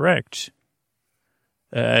probably correct.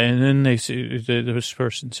 And then they said, this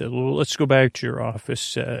person said, well, let's go back to your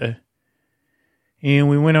office. And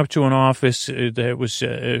we went up to an office that was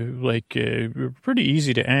pretty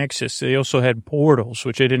easy to access. They also had portals,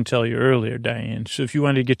 which I didn't tell you earlier, Diane. So if you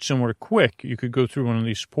wanted to get somewhere quick, you could go through one of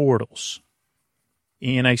these portals.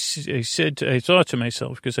 And I thought to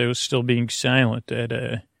myself, because I was still being silent,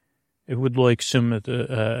 that it would like some of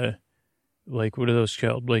the, like, what are those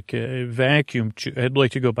called? Like a vacuum tube. I'd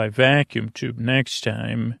like to go by vacuum tube next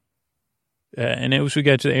time. And as we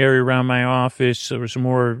got to the area around my office, there was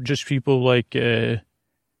more just people like, that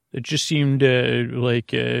just seemed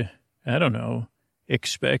like, I don't know,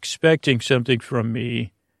 expecting something from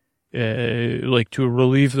me, like to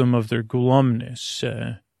relieve them of their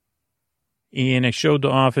glumness. And I showed the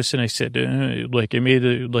office and I said, like,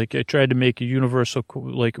 I tried to make a universal,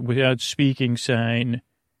 like, without speaking sign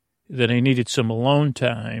that I needed some alone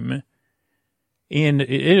time. And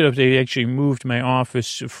it ended up, they actually moved my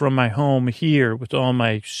office from my home here with all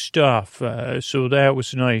my stuff. So that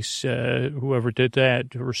was nice, whoever did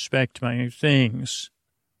that, to respect my things.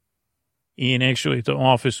 And actually, the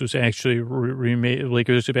office was actually remade, like,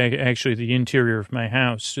 it was actually the interior of my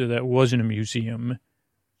house. So that wasn't a museum.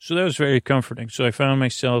 So that was very comforting. So I found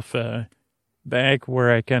myself back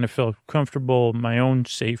where I kind of felt comfortable, my own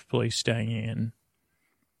safe place, Diane.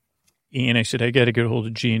 And I said, I got to get a hold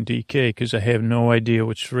of G&DK because I have no idea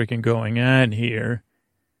what's freaking going on here.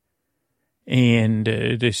 And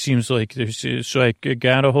it seems like there's, so I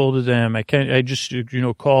got a hold of them. I just, you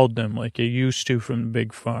know, called them like I used to from the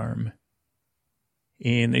big farm.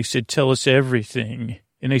 And they said, tell us everything.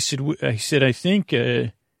 And I said, I think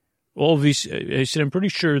all these, I said, I'm pretty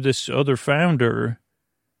sure this other founder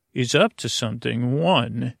is up to something,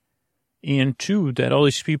 one. And two, that all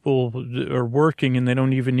these people are working and they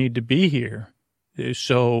don't even need to be here.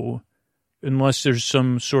 So unless there's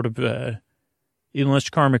some sort of, unless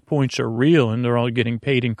karmic points are real and they're all getting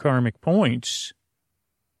paid in karmic points,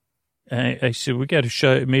 I said,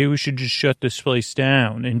 maybe we should just shut this place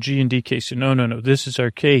down. And G&DK said, no, this is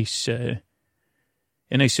our case. And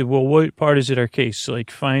I said, well, what part is it our case?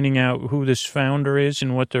 Like finding out who this founder is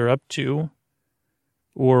and what they're up to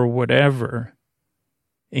or whatever.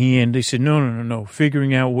 And they said, no,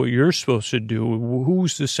 figuring out what you're supposed to do.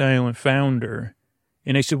 Who's the silent founder?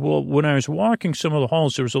 And I said, well, when I was walking some of the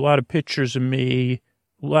halls, there was a lot of pictures of me,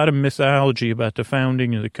 a lot of mythology about the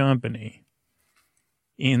founding of the company.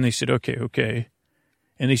 And they said, okay.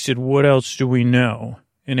 And they said, what else do we know?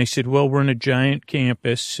 And I said, well, we're in a giant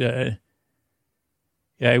campus.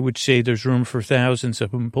 I would say there's room for thousands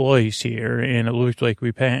of employees here. And it looked like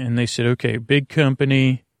and they said, okay, big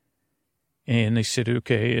company. And they said,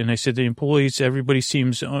 okay. And I said, the employees, everybody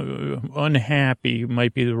seems unhappy,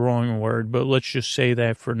 might be the wrong word, but let's just say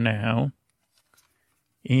that for now.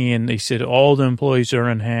 And they said, all the employees are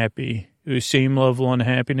unhappy, the same level of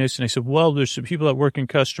unhappiness. And I said, well, there's some people that work in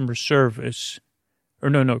customer service,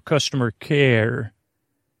 customer care.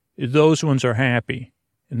 Those ones are happy.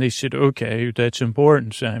 And they said, okay, that's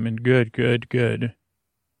important, Simon. Good.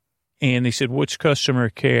 And they said, what's customer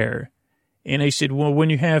care? And I said, well, when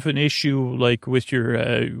you have an issue like with your,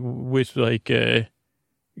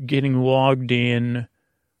 getting logged in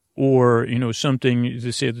or, something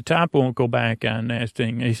to say the top won't go back on that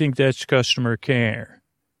thing, I think that's customer care.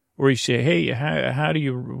 Or you say, hey, how do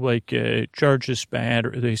you charge this bad?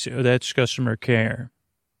 Or they say, oh, that's customer care.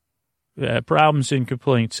 Problems and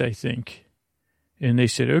complaints, I think. And they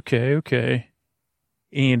said, okay.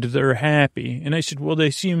 And they're happy. And I said, well,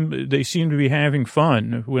 they seem to be having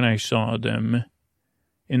fun when I saw them.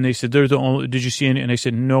 And they said, they're the only, did you see any? And I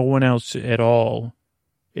said, no one else at all.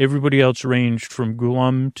 Everybody else ranged from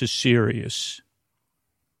glum to serious.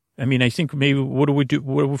 I mean, I think maybe, what do we do?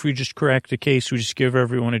 What if we just crack the case? We just give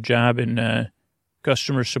everyone a job in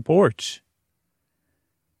customer support.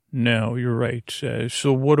 No, you're right.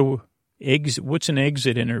 So what's an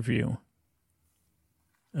exit interview?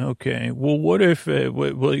 Okay. Well, what if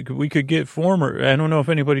we could get former? I don't know if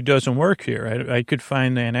anybody doesn't work here. I could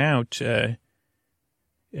find that out.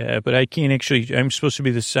 But I can't actually. I'm supposed to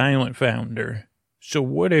be the silent founder. So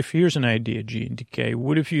what if? Here's an idea, G&DK.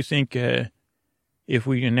 What if you think if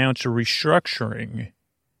we announce a restructuring,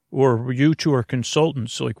 or you two are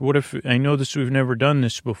consultants? Like, what if? I know this. We've never done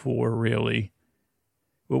this before, really.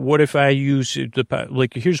 But what if I use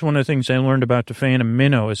here's one of the things I learned about the Phantom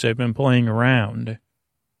Minnow as I've been playing around.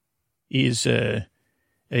 Is I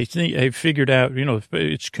think I figured out,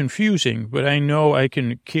 it's confusing, but I know I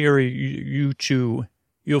can carry you to,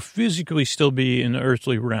 you'll physically still be in the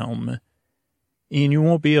earthly realm, and you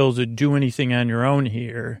won't be able to do anything on your own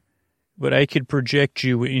here, but I could project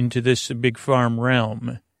you into this big farm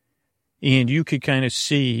realm, and you could kind of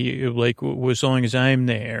see, as long as I'm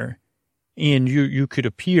there, and you could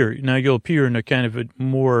appear. Now you'll appear in a kind of a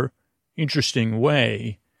more interesting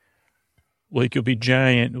way. Like you'll be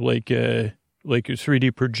giant, like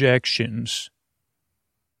 3D projections.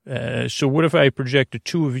 So what if I project the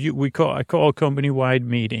two of you? I call a company-wide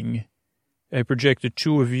meeting. I project the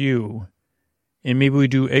two of you, and maybe we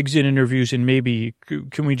do exit interviews, and maybe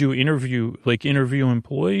can we do interview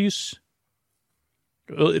employees?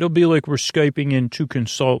 It'll be like we're Skyping in two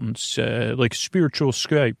consultants, like spiritual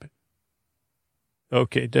Skype.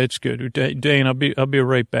 Okay, that's good. Dan, I'll be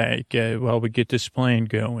right back while we get this plan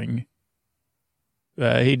going.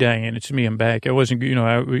 Hey, Diane, it's me. I'm back. I wasn't,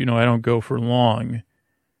 I don't go for long.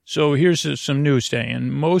 So here's some news, Diane.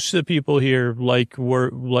 Most of the people here liked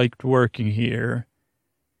working here,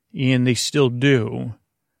 and they still do.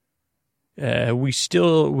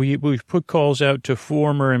 We've put calls out to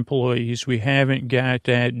former employees. We haven't got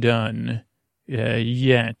that done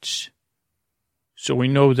yet. So we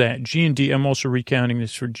know that. G&D, I'm also recounting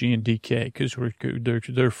this for G&DK because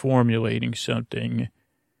they're formulating something.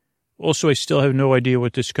 Also, I still have no idea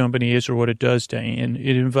what this company is or what it does, Diane.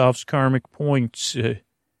 It involves karmic points.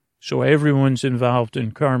 So everyone's involved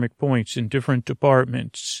in karmic points in different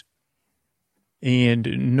departments.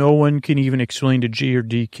 And no one can even explain to G or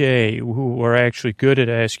DK, who are actually good at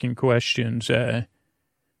asking questions.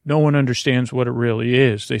 No one understands what it really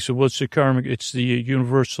is. They say, what's the karmic? It's the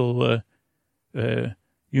universal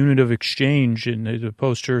unit of exchange in the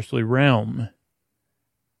post-earthly realm.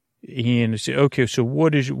 And I say, okay, so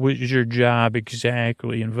what is your job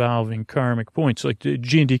exactly involving karmic points? Like the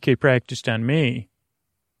G&DK practiced on me.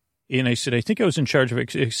 And I said, I think I was in charge of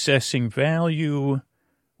assessing value,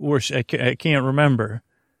 or I can't remember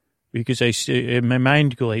because my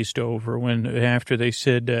mind glazed over after they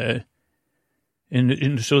said,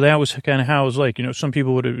 and so that was kind of how it was like, some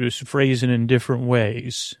people would have phrased it in different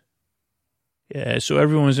ways. So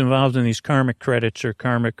everyone's involved in these karmic credits or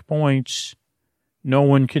karmic points. No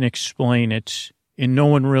one can explain it, and no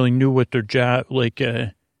one really knew what their job,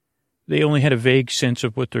 they only had a vague sense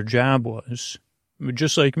of what their job was.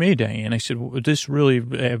 Just like me, Diane. I said, well, this really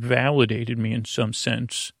validated me in some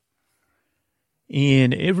sense.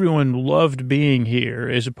 And everyone loved being here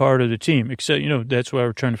as a part of the team, except, that's why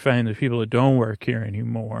we're trying to find the people that don't work here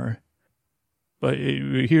anymore. But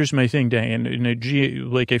here's my thing, Diane. I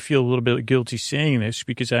feel a little bit guilty saying this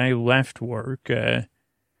because I left work. I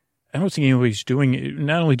don't think anybody's doing it.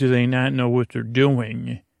 Not only do they not know what they're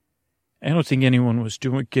doing, I don't think anyone was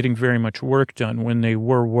getting very much work done when they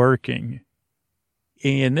were working.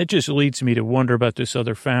 And that just leads me to wonder about this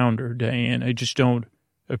other founder, Diane. I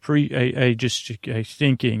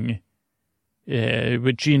thinking,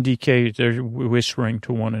 but G and DK, they're whispering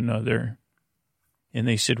to one another. And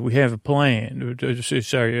they said, we have a plan.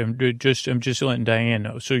 Sorry, I'm just letting Diane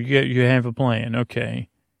know. So you have a plan. Okay.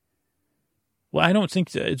 Well, I don't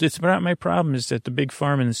think it's not my problem is that the big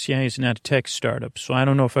farm in the CIA is not a tech startup. So I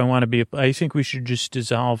don't know if I want to be I think we should just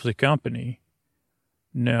dissolve the company.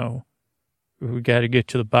 No, we got to get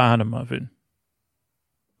to the bottom of it.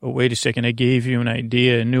 Oh, wait a second. I gave you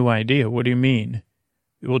a new idea. What do you mean?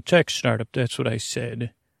 Well, tech startup. That's what I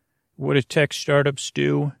said. What do tech startups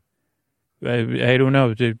do? I don't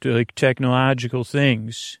know. They're like technological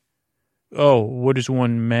things. Oh, what is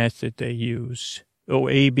one method they use? Oh,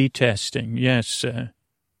 A/B testing. Yes.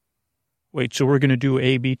 Wait, so we're going to do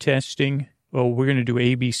A/B testing? Oh, we're going to do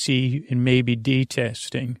ABC and maybe D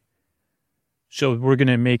testing. So we're going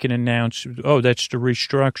to make an announcement. Oh, that's the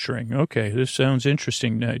restructuring. Okay, this sounds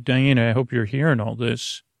interesting. Diana, I hope you're hearing all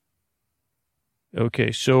this.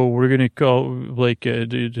 Okay, so we're going to call like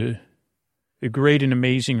the great and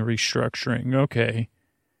amazing restructuring. Okay.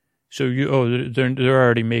 So they're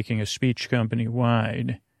already making a speech company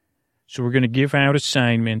wide. So we're going to give out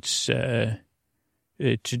assignments to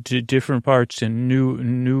different parts and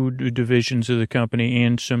new divisions of the company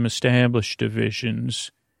and some established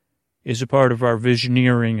divisions as a part of our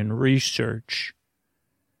visioneering and research.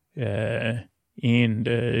 And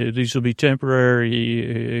these will be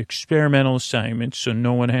temporary experimental assignments, so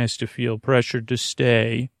no one has to feel pressured to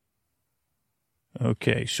stay.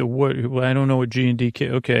 Okay, so well, I don't know what G&D.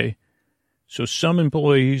 Okay, so some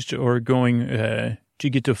employees are going to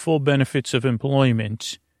get the full benefits of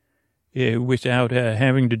employment without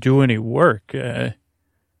having to do any work.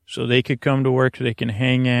 So they could come to work, they can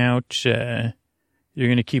hang out. You're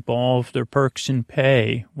going to keep all of their perks and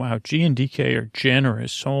pay. Wow, G&DK are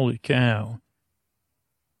generous. Holy cow.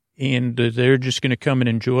 And they're just going to come and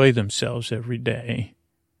enjoy themselves every day.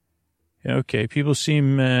 Okay, people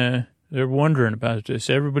seem, they're wondering about this.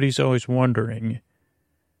 Everybody's always wondering.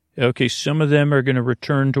 Okay, some of them are going to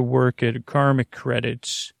return to work at karmic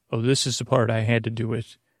credits. Oh, this is the part I had to do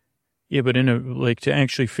with. Yeah, but to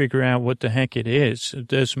actually figure out what the heck it is.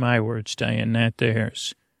 That's my words, Diane, not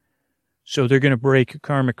theirs. So they're going to break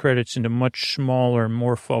karmic credits into much smaller,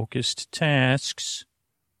 more focused tasks.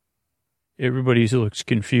 Everybody looks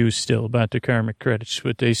confused still about the karmic credits,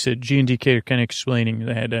 but they said G&DK are kind of explaining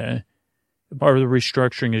that part of the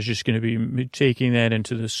restructuring is just going to be taking that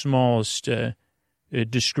into the smallest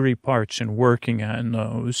discrete parts and working on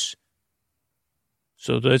those.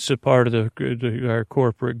 So that's a part of our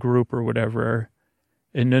corporate group or whatever.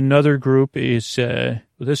 And another group is,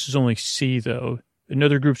 this is only C though.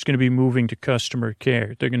 Another group's going to be moving to customer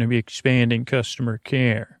care. They're going to be expanding customer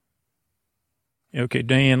care. Okay,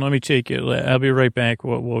 Diane, let me take it. I'll be right back.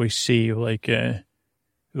 What we see, okay,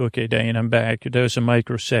 Diane, I'm back. That was a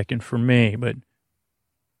microsecond for me, but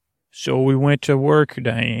so we went to work,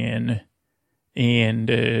 Diane. And,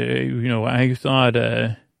 I thought,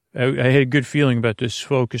 I had a good feeling about this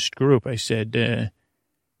focused group. I said,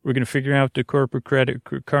 we're going to figure out the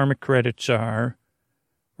karmic credits are.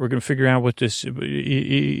 We're going to figure out what this,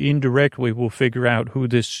 indirectly, we'll figure out who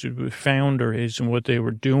this founder is and what they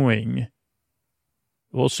were doing.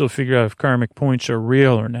 We'll also figure out if karmic points are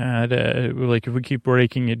real or not. If we keep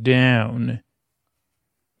breaking it down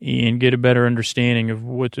and get a better understanding of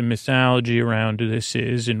what the mythology around this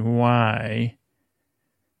is and why.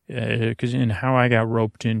 And how I got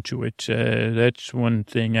roped into it. That's one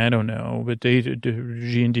thing I don't know. But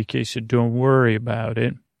G&DK said, don't worry about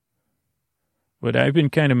it. But I've been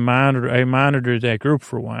kind of I monitored that group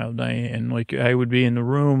for a while, Diane. I would be in the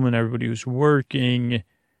room when everybody was working,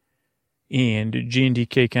 and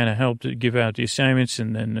G&DK kind of helped give out the assignments,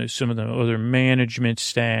 and then some of the other management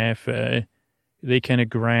staff, they kind of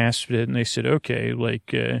grasped it, and they said, okay,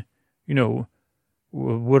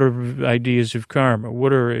 what are ideas of karma?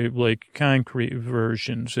 What are concrete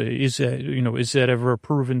versions? Is that ever a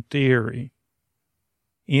proven theory?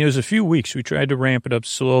 It was a few weeks. We tried to ramp it up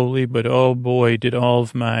slowly, but oh boy, did all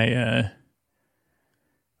of my,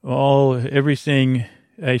 everything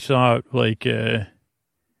I thought all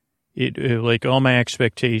my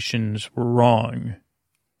expectations were wrong.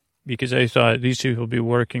 Because I thought these people would be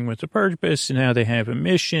working with a purpose and now they have a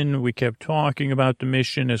mission. We kept talking about the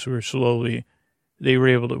mission as we were slowly.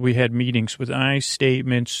 We had meetings with I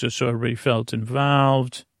statements, so everybody felt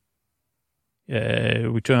involved.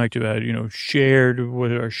 We talked about,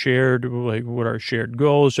 what our shared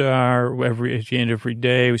goals are. At the end of every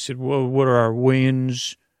day, we said, well, what are our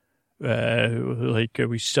wins? We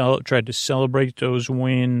tried to celebrate those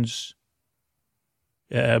wins.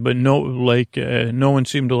 But no one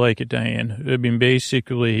seemed to like it, Diane. I mean,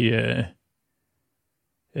 basically,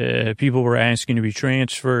 people were asking to be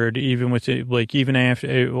transferred, even with it, like even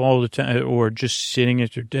after all the time, or just sitting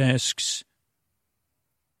at their desks.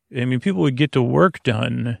 I mean, people would get the work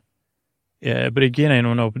done, but again, I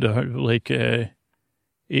don't know,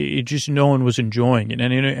 it just no one was enjoying it.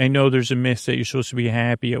 And I know there's a myth that you're supposed to be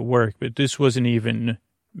happy at work, but this wasn't even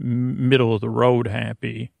middle of the road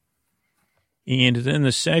happy. And then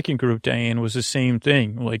the second group, Diane, was the same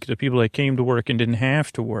thing. Like the people that came to work and didn't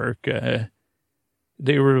have to work,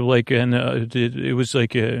 they were like, it was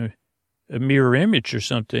like a mirror image or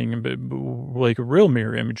something, but like a real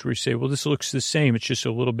mirror image where you say, well, this looks the same. It's just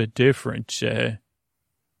a little bit different.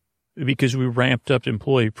 Because we ramped up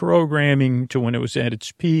employee programming to when it was at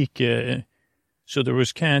its peak. So there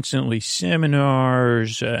was constantly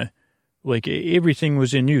seminars, like everything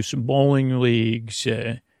was in use, bowling leagues,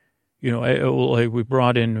 we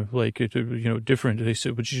brought in different, they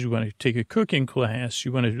said, but you want to take a cooking class,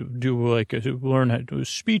 you want to do learn how to do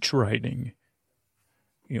speech writing,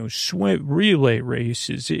 swim, relay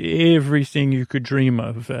races, everything you could dream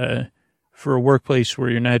of, for a workplace where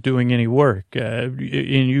you're not doing any work, and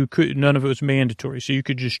none of it was mandatory. So you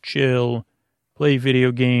could just chill, play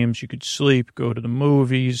video games, you could sleep, go to the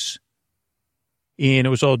movies, and it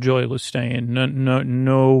was all joyless, Diane.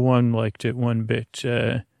 No one liked it one bit.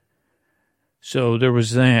 So there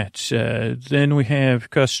was that. Then we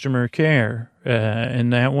have customer care,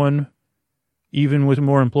 and that one, even with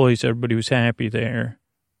more employees, everybody was happy there.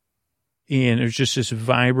 And there's just this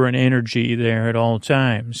vibrant energy there at all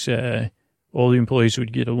times. All the employees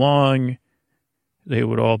would get along. They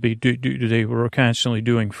would all be, they were constantly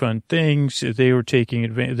doing fun things. They were taking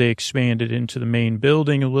advantage, they expanded into the main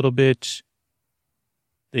building a little bit.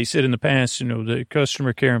 They said in the past, the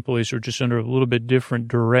customer care employees were just under a little bit different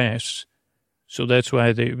duress. So that's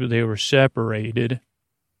why they were separated.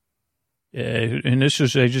 And this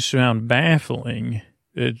was, I just found baffling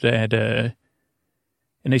that,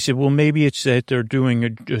 and they said, well, maybe it's that they're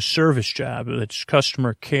doing a service job that's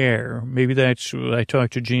customer care. Maybe that's, I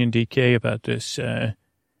talked to G&DK about this. And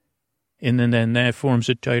then that forms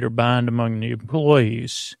a tighter bond among the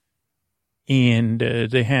employees. And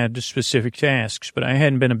they had specific tasks, but I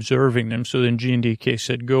hadn't been observing them. So then G&DK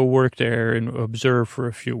said, go work there and observe for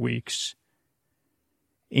a few weeks.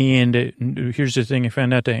 And here's the thing I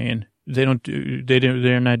found out, Diane,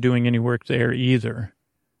 they're not doing any work there either.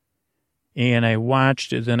 And I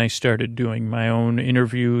watched it. Then I started doing my own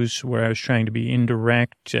interviews where I was trying to be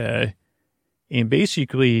indirect. And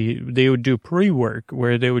basically, they would do pre-work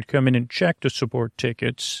where they would come in and check the support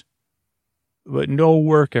tickets, but no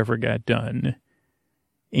work ever got done.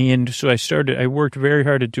 And so I worked very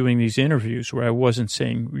hard at doing these interviews where I wasn't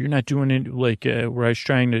saying, you're not doing it where I was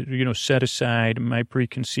trying to, set aside my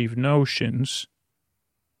preconceived notions.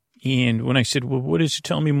 And when I said, well, what is it?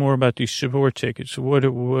 Tell me more about these support tickets. I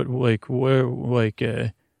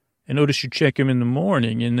notice you check them in the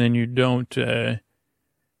morning and then you don't,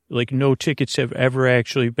 no tickets have ever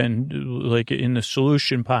actually been, in the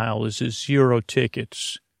solution pile is 0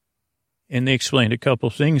 tickets. And they explained a couple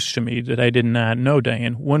things to me that I did not know,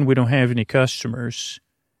 Diane. One, we don't have any customers.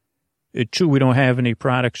 2, we don't have any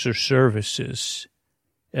products or services.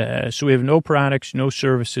 So we have no products, no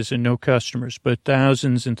services, and no customers, but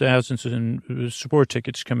thousands and thousands of support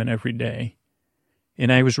tickets come in every day. And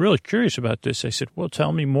I was really curious about this. I said, well,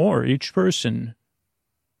 tell me more, each person.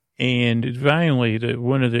 And finally,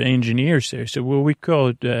 one of the engineers there said, well, we call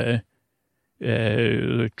it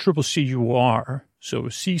triple CUR. So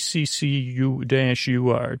CCCU-UR,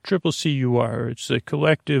 triple CUR. It's the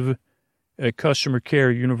collective customer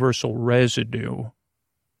care universal residue.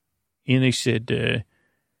 And they said,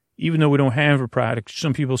 even though we don't have a product,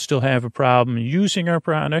 some people still have a problem using our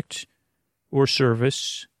product or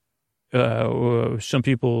service. Some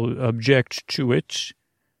people object to it.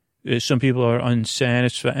 Some people are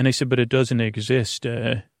unsatisfied. And they said, but it doesn't exist.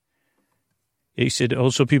 They said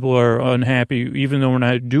also people are unhappy, even though we're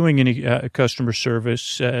not doing any customer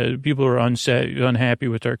service. People are unhappy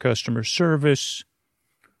with our customer service.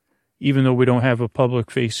 Even though we don't have a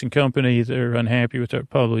public-facing company, they're unhappy with our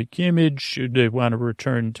public image. They want to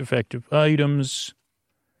return defective items.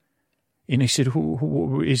 And I said,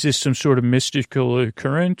 is this some sort of mystical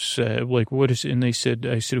occurrence? What is it? And I said,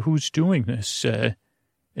 who's doing this? And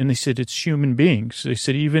they said, it's human beings. They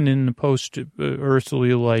said, even in the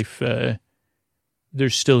post-earthly life,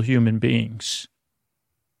 there's still human beings.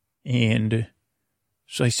 And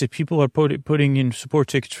so I said, people are putting in support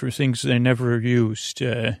tickets for things they never used.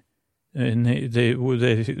 And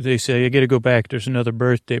they say, I got to go back. There's another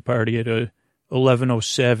birthday party at a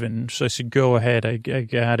 1107. So I said, go ahead. I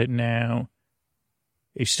got it now.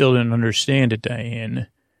 He still didn't understand it, Diane.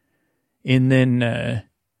 And then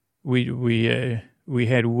we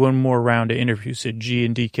had one more round of interviews at G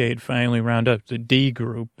and DK had finally round up the D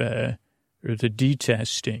group, or the D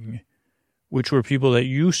testing, which were people that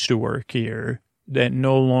used to work here that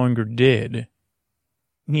no longer did.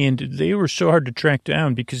 And they were so hard to track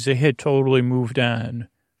down because they had totally moved on.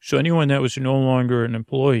 So anyone that was no longer an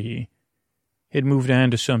employee had moved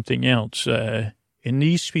on to something else. And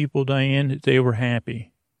these people, Diane, they were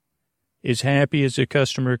happy. As happy as the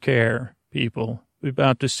customer care people.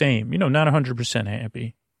 About the same. Not 100%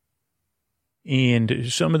 happy.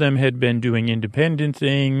 And some of them had been doing independent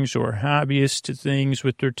things or hobbyist things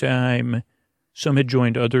with their time. Some had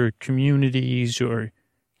joined other communities or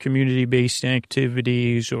community-based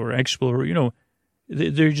activities or explore,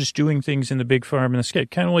 they're just doing things in the big farm in the sky,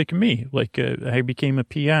 kind of like me. Like I became a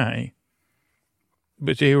PI.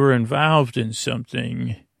 But they were involved in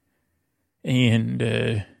something.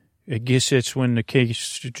 And I guess that's when the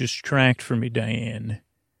case just tracked for me, Diane.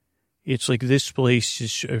 It's like this place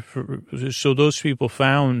is, so those people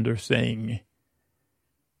found their thing.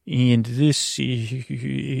 And this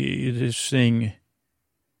thing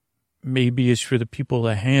maybe is for the people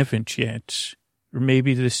that haven't yet. Or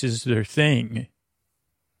maybe this is their thing.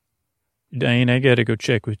 Diane, I got to go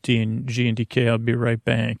check with G and DK. I'll be right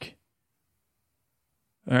back.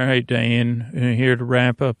 All right, Diane, here to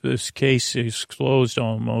wrap up. This case is closed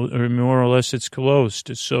almost, or more or less it's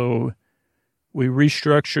closed. So we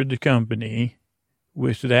restructured the company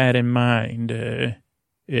with that in mind.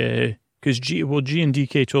 Because G and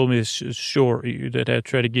DK told me this story that I'll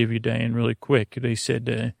try to give you, Diane, really quick. They said,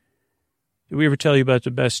 did we ever tell you about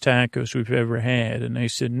the best tacos we've ever had? And I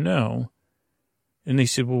said, no. And they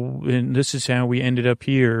said, well, and this is how we ended up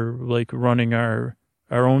here, like running our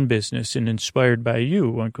own business and inspired by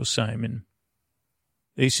you, Uncle Simon.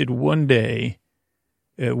 They said one day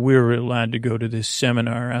we were allowed to go to this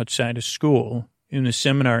seminar outside of school, and the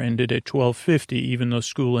seminar ended at 12:50, even though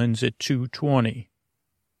school ends at 2:20.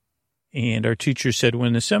 And our teacher said,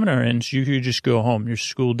 when the seminar ends, you just go home. Your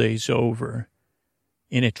school day's over.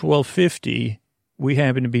 And at 12:50, we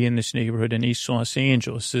happened to be in this neighborhood in East Los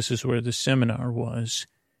Angeles. This is where the seminar was.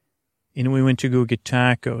 And we went to go get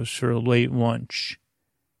tacos for a late lunch.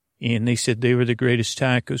 And they said they were the greatest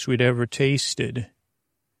tacos we'd ever tasted.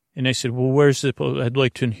 And I said, well, where's I'd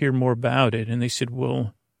like to hear more about it. And they said,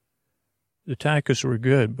 well, the tacos were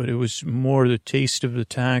good, but it was more the taste of the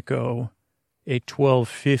taco at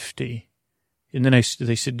 12:50. And then they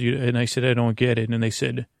said, and I said, I don't get it. And they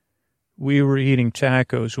said, we were eating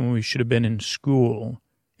tacos when we should have been in school,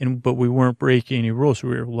 but we weren't breaking any rules. We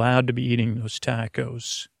were allowed to be eating those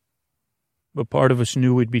tacos. But part of us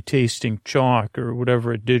knew we'd be tasting chalk or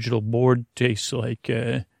whatever a digital board tastes like,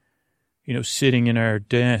 sitting in our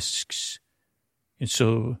desks. And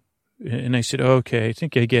so, and I said, okay, I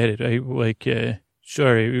think I get it.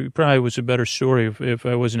 Sorry, it probably was a better story if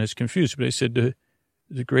I wasn't as confused. But I said,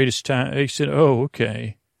 the greatest time, I said, oh,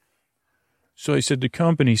 okay. So I said, the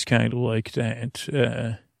company's kind of like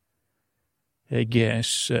that, I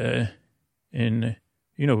guess. And,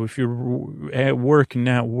 if you're at work and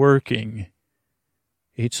not working,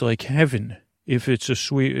 it's like heaven if it's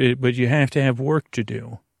but you have to have work to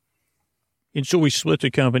do. And so we split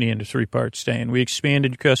the company into three parts, Dan. We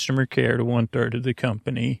expanded customer care to 1/3 of the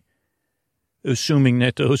company, assuming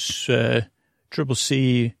that those triple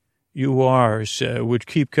C URs would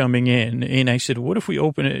keep coming in. And I said, what if we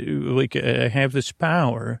open it, have this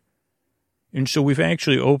power? And so we've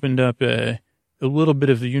actually opened up a little bit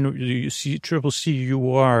of the triple C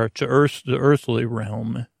UR to the earthly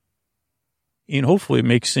realm. And hopefully it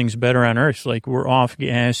makes things better on Earth. Like we're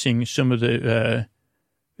off-gassing some of the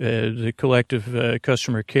collective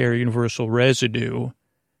customer care universal residue,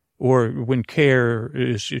 or when care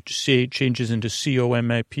changes into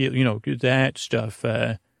COMIP, that stuff.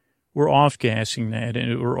 We're off-gassing that,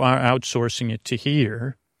 and we're outsourcing it to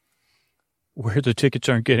here, where the tickets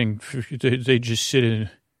aren't getting, they just sit in.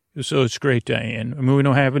 So it's great, Diane. I mean, we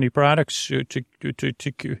don't have any products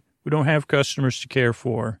we don't have customers to care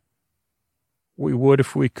for. We would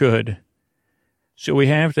if we could. So we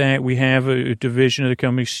have that. We have a division of the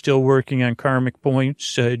company still working on karmic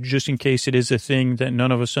points, just in case it is a thing that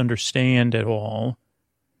none of us understand at all.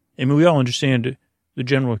 I mean, we all understand the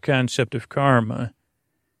general concept of karma.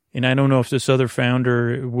 And I don't know if this other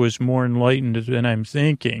founder was more enlightened than I'm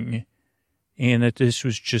thinking, and that this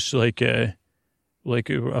was just like a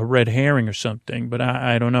red herring or something. But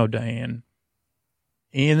I don't know, Diane.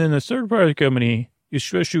 And then the third part of the company,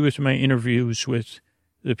 especially with my interviews with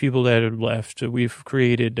the people that had left, we've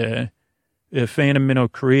created Phantom Minnow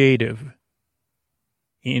Creative.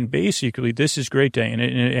 And basically, this is great, Diane,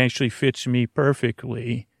 and it actually fits me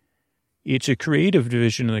perfectly. It's a creative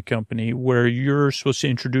division of the company where you're supposed to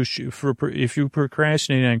introduce you if you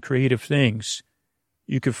procrastinate on creative things,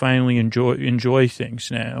 you can finally enjoy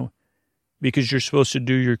things now because you're supposed to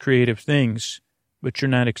do your creative things, but you're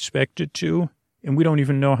not expected to, and we don't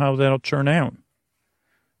even know how that'll turn out.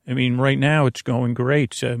 I mean, right now it's going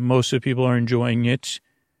great. Most of the people are enjoying it.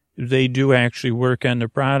 They do actually work on their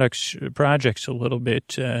projects a little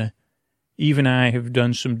bit. Even I have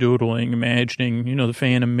done some doodling, imagining, the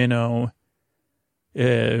Phantom Minnow,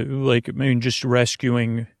 just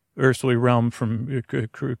rescuing Earthly Realm from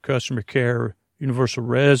customer care, universal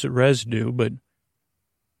residue, but,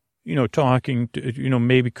 talking to,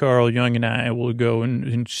 maybe Carl Jung and I will go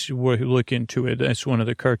and look into it. That's one of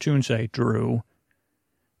the cartoons I drew.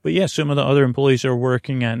 But yeah, some of the other employees are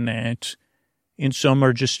working on that, and some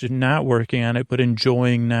are just not working on it, but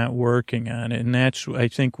enjoying not working on it. And that's, I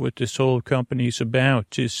think, what this whole company's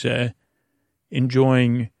about, is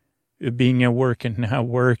enjoying being at work and not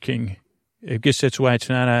working. I guess that's why it's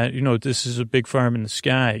not this is a big farm in the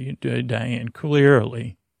sky, Diane,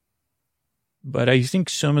 clearly. But I think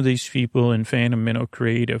some of these people in Phantom Minnow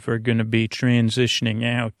Creative are going to be transitioning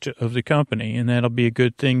out of the company, and that'll be a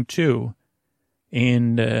good thing, too.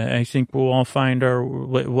 And I think we'll all find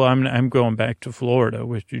I'm going back to Florida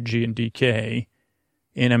with G and DK,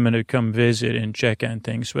 and I'm going to come visit and check on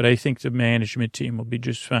things. But I think the management team will be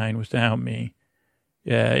just fine without me.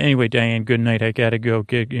 Anyway, Diane, good night. I got to go I'm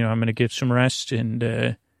going to get some rest,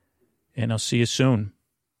 and I'll see you soon.